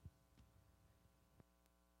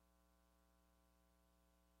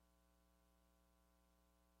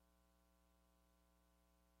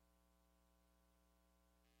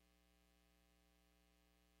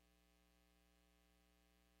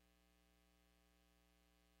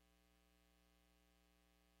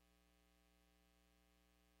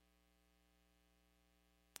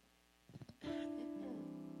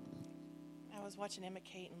 I was watching Emma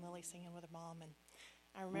Kate and Lily singing with her mom, and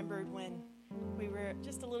I remembered when we were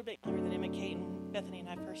just a little bit younger than Emma Kate and Bethany and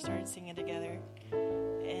I first started singing together.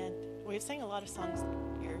 And we've sang a lot of songs over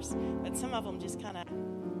the years, but some of them just kind of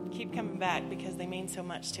keep coming back because they mean so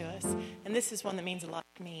much to us. And this is one that means a lot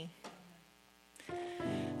to me.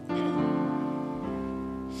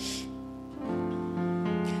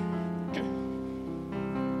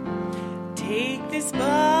 Take this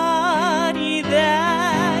body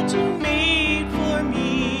that you made for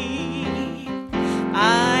me,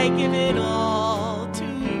 I give it all to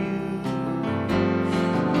you.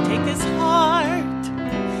 Take this heart,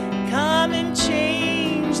 come and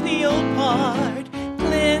change the old part,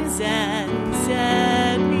 cleanse and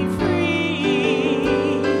set me free.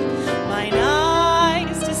 Mine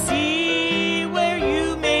eyes to see where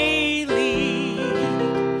you may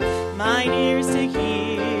lead, mine ears to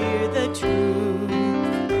hear the truth.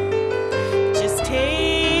 Just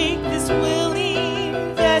take this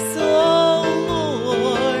willing vessel,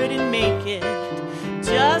 Lord, and make it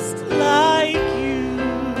just like you.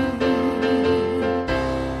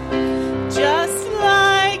 Just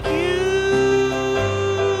like you,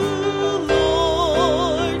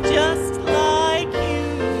 Lord, just like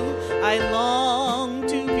you. I long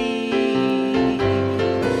to be,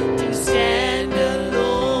 to stand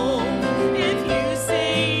alone. If you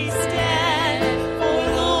say stand, for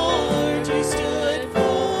Lord, you stood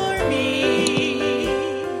for me.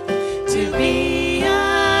 To be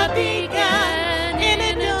a beacon in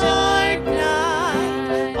a dark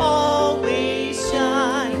night, always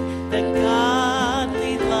shine the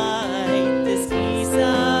godly light. This piece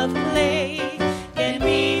of clay can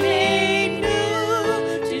be made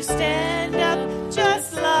new, to stand up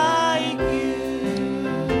just like you.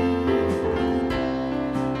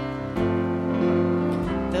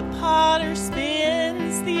 The potter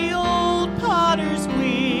spins the old potter's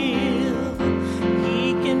wheel.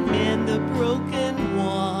 He can mend the broken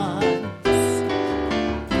ones.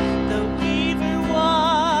 The weaver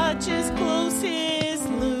watches close his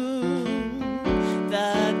loom.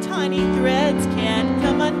 The tiny threads can't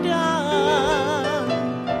come undone.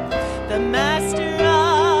 The master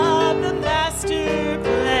of the master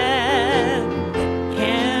plan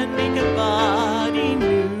can make a body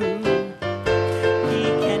new. He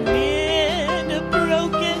can mend a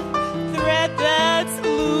broken thread that's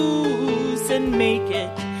loose and make it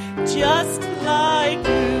just like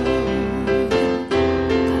you.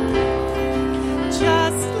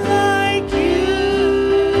 Just like you,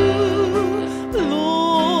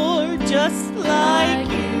 Lord, just like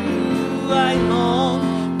you. I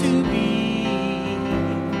long to be,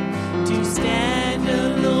 to stand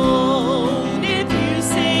alone. If you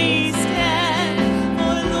say stand,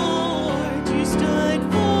 oh Lord, you stood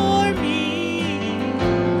for me.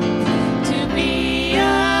 To be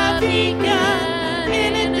a beacon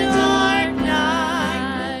in a dark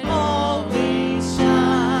night, always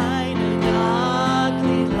shine a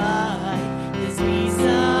godly light. This piece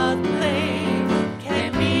of clay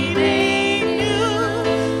can be made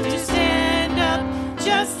new, to stand up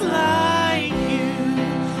just like you,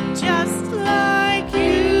 just like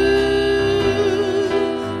you,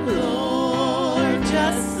 Lord,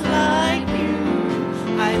 just like you.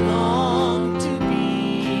 I long to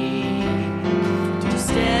be, to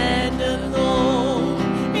stand alone.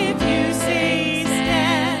 If you say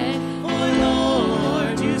stand, oh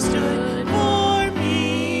Lord, you stood for me.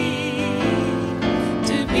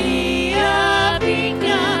 To be a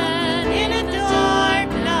beacon in a dark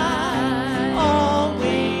night,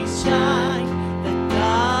 always shine the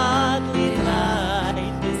godly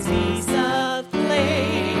light. This piece of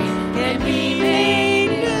clay can be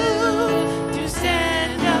made new, to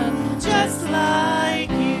stand up just like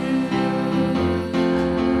you.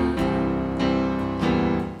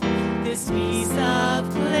 This piece of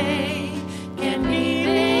clay can be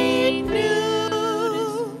made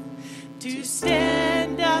new, to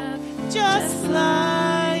stand up just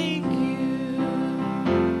like you.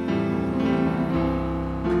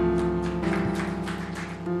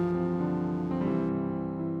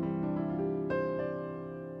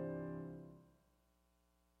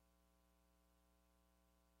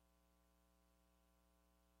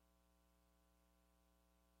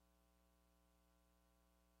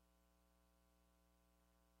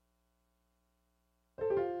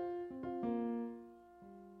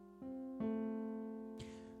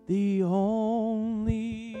 the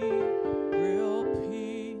only real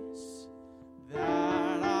peace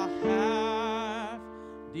that I have,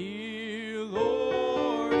 dear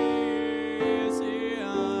Lord, is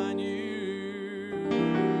in you.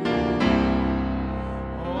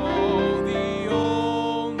 Oh, the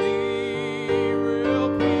only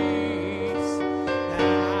real peace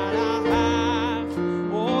that I have,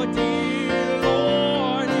 oh, dear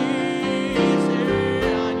Lord, is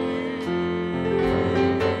in you.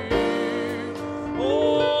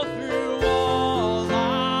 Oh, through all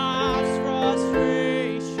life's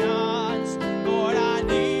frustrations, Lord, I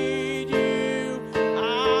need you.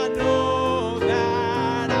 I know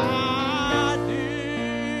that I do.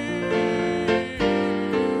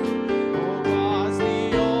 Oh, 'cause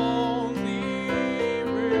the only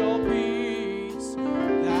real peace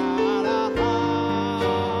that I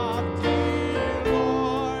have, dear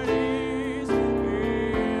Lord, is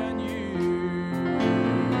in you.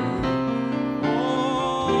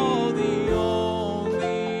 Oh, the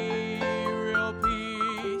only real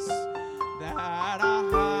peace that I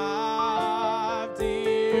have,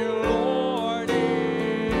 dear Lord,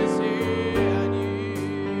 is in you.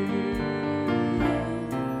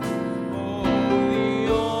 Oh,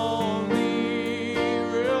 the only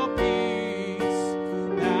real peace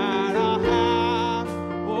that I have,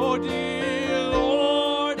 oh, dear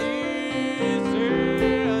Lord, is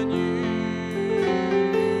in you.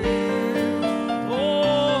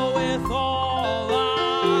 Oh, with all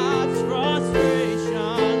life's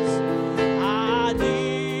frustrations, I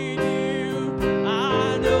need you.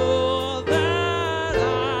 I know that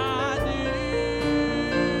I do.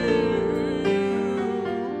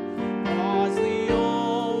 'Cause the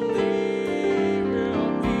only real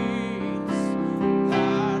peace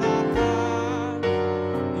that I have,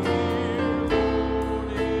 dear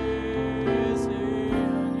Lord, is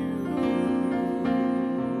in you.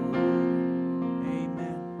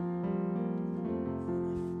 Amen.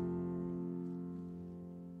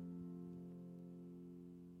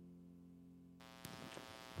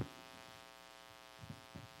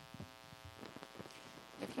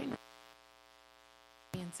 If you know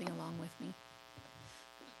and sing along with me.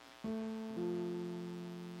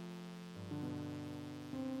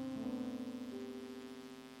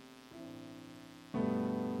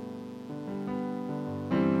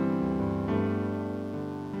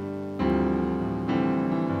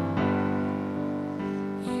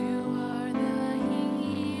 You are the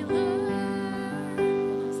healer.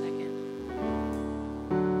 Hold on a second.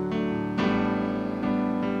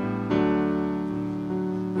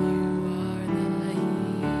 You are the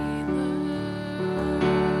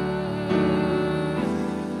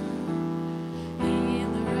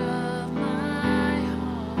healer of my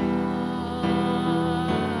heart.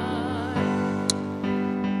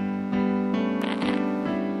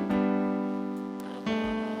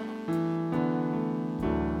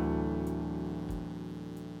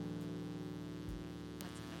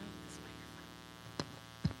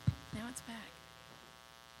 Now it's back.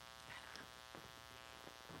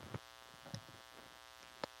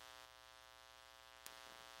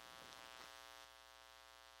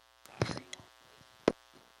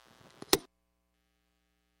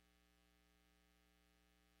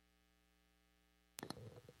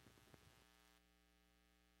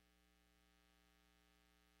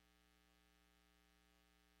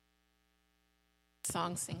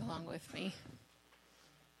 Song, sing along with me.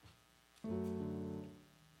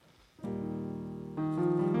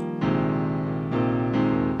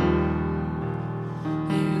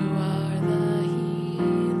 You are the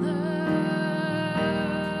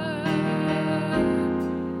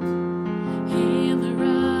healer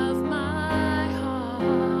of my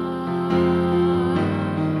heart,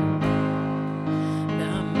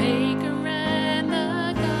 the maker and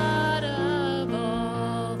the God of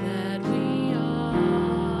all that we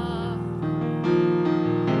are.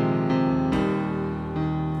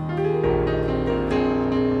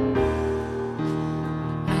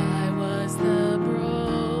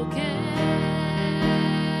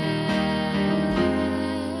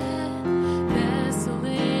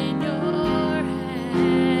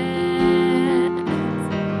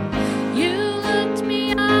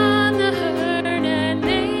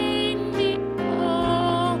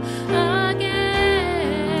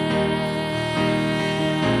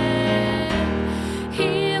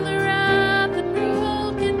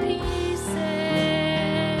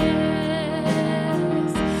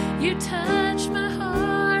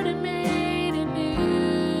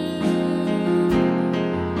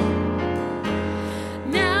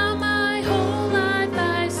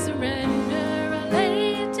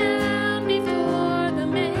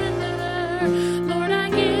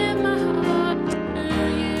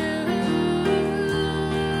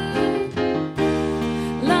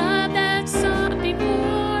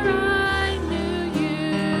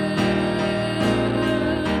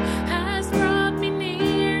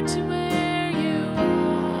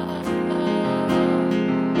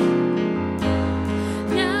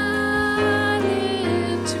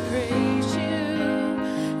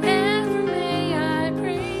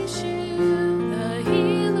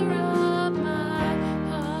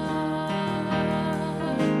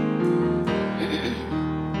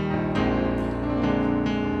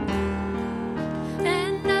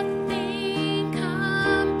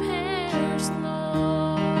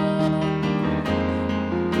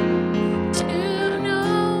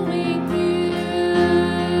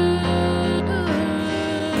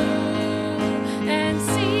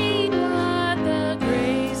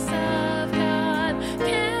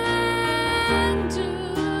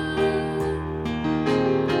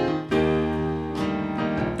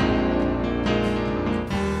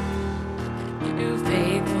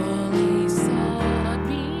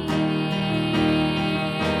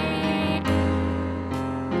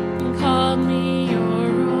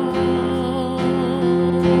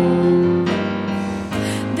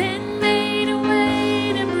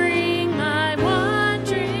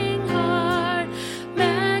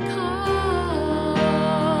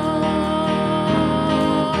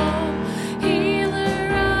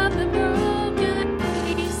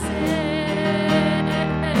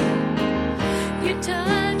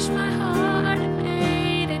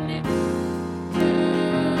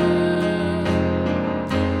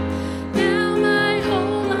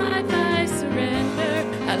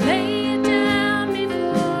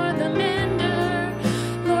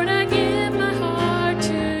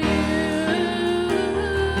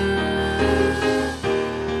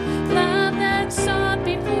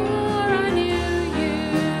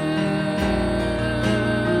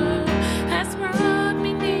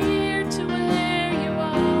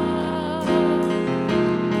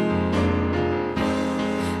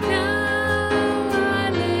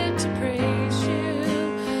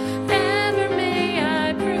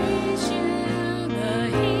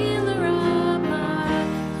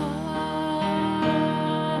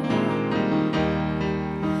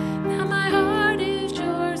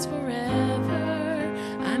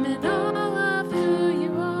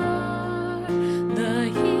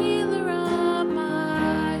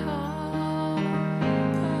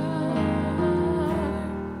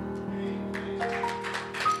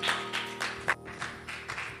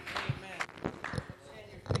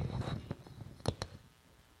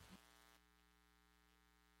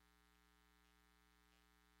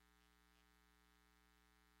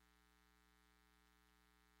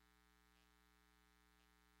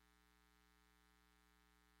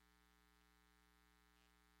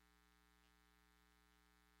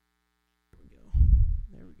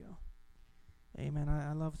 Amen.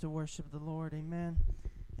 I love to worship the Lord. Amen.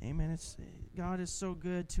 Amen. God is so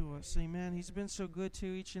good to us. Amen. He's been so good to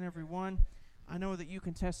each and every one. I know that you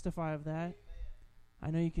can testify of that. I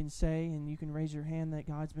know you can say and you can raise your hand that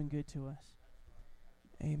God's been good to us.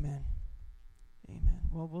 Amen. Amen.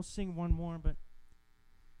 Well, we'll sing one more, but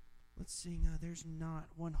let's sing There's Not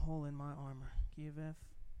One Hole in My Armor. Give F.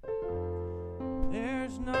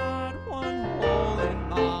 There's not one hole in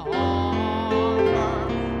my armor.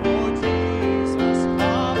 Oh, Jesus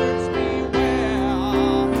covers me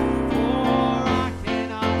well. For I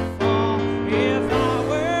cannot fall if I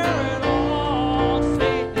wear it all.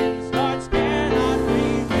 Satan's darts cannot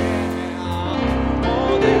prevail.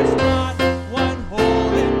 Oh, there's not one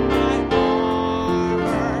hole in my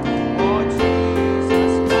armor. Oh,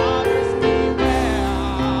 Jesus covers me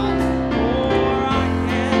well. For I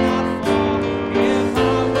cannot fall if I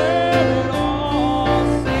wear it all.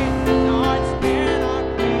 Satan's darts cannot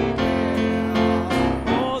prevail.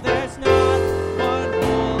 Oh, there's not one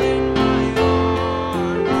hole in my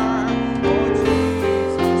armor. Oh,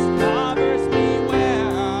 Jesus covers me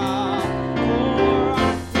well. For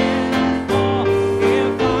I cannot fall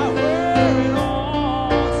if I wear it all.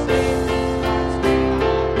 Satan's darts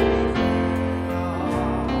cannot prevail.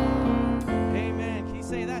 Amen. Can you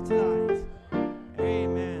say that tonight?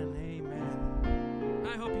 Amen. Amen.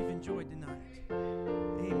 I hope you've enjoyed tonight.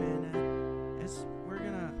 Amen. As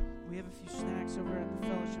we have a few snacks over at the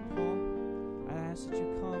fellowship hall. I ask that you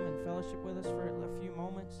come and fellowship with us for a few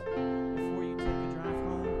moments before you take a drive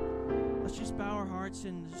home. Let's just bow our hearts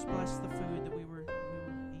and just bless the food that we will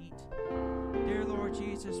eat. Dear Lord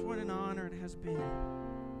Jesus, what an honor it has been.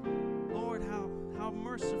 Lord, how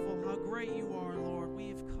merciful, how great you are, Lord.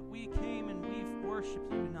 We came and we've worshiped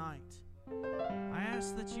you tonight. I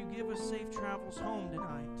ask that you give us safe travels home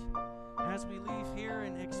tonight as we leave here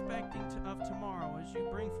and expecting of tomorrow, as you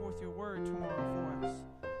bring forth your word tomorrow for us.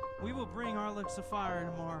 We will bring our lips of fire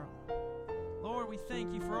tomorrow. Lord, we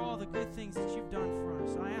thank you for all the good things that you've done for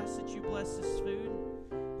us. I ask that you bless this food,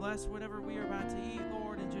 bless whatever we are about to eat,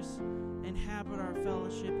 Lord, and just inhabit our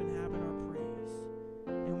fellowship, inhabit our praise.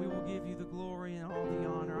 And we will give you the glory and all the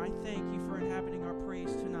honor. I thank you for inhabiting our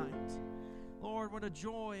praise tonight. Lord, what a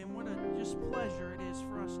joy and what a just pleasure it is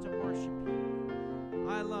for us to worship you.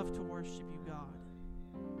 I love to worship you, God.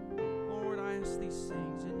 Lord, I ask these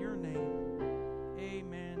things in your name.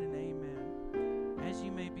 Amen and amen. As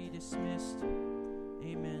you may be dismissed,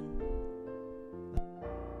 amen.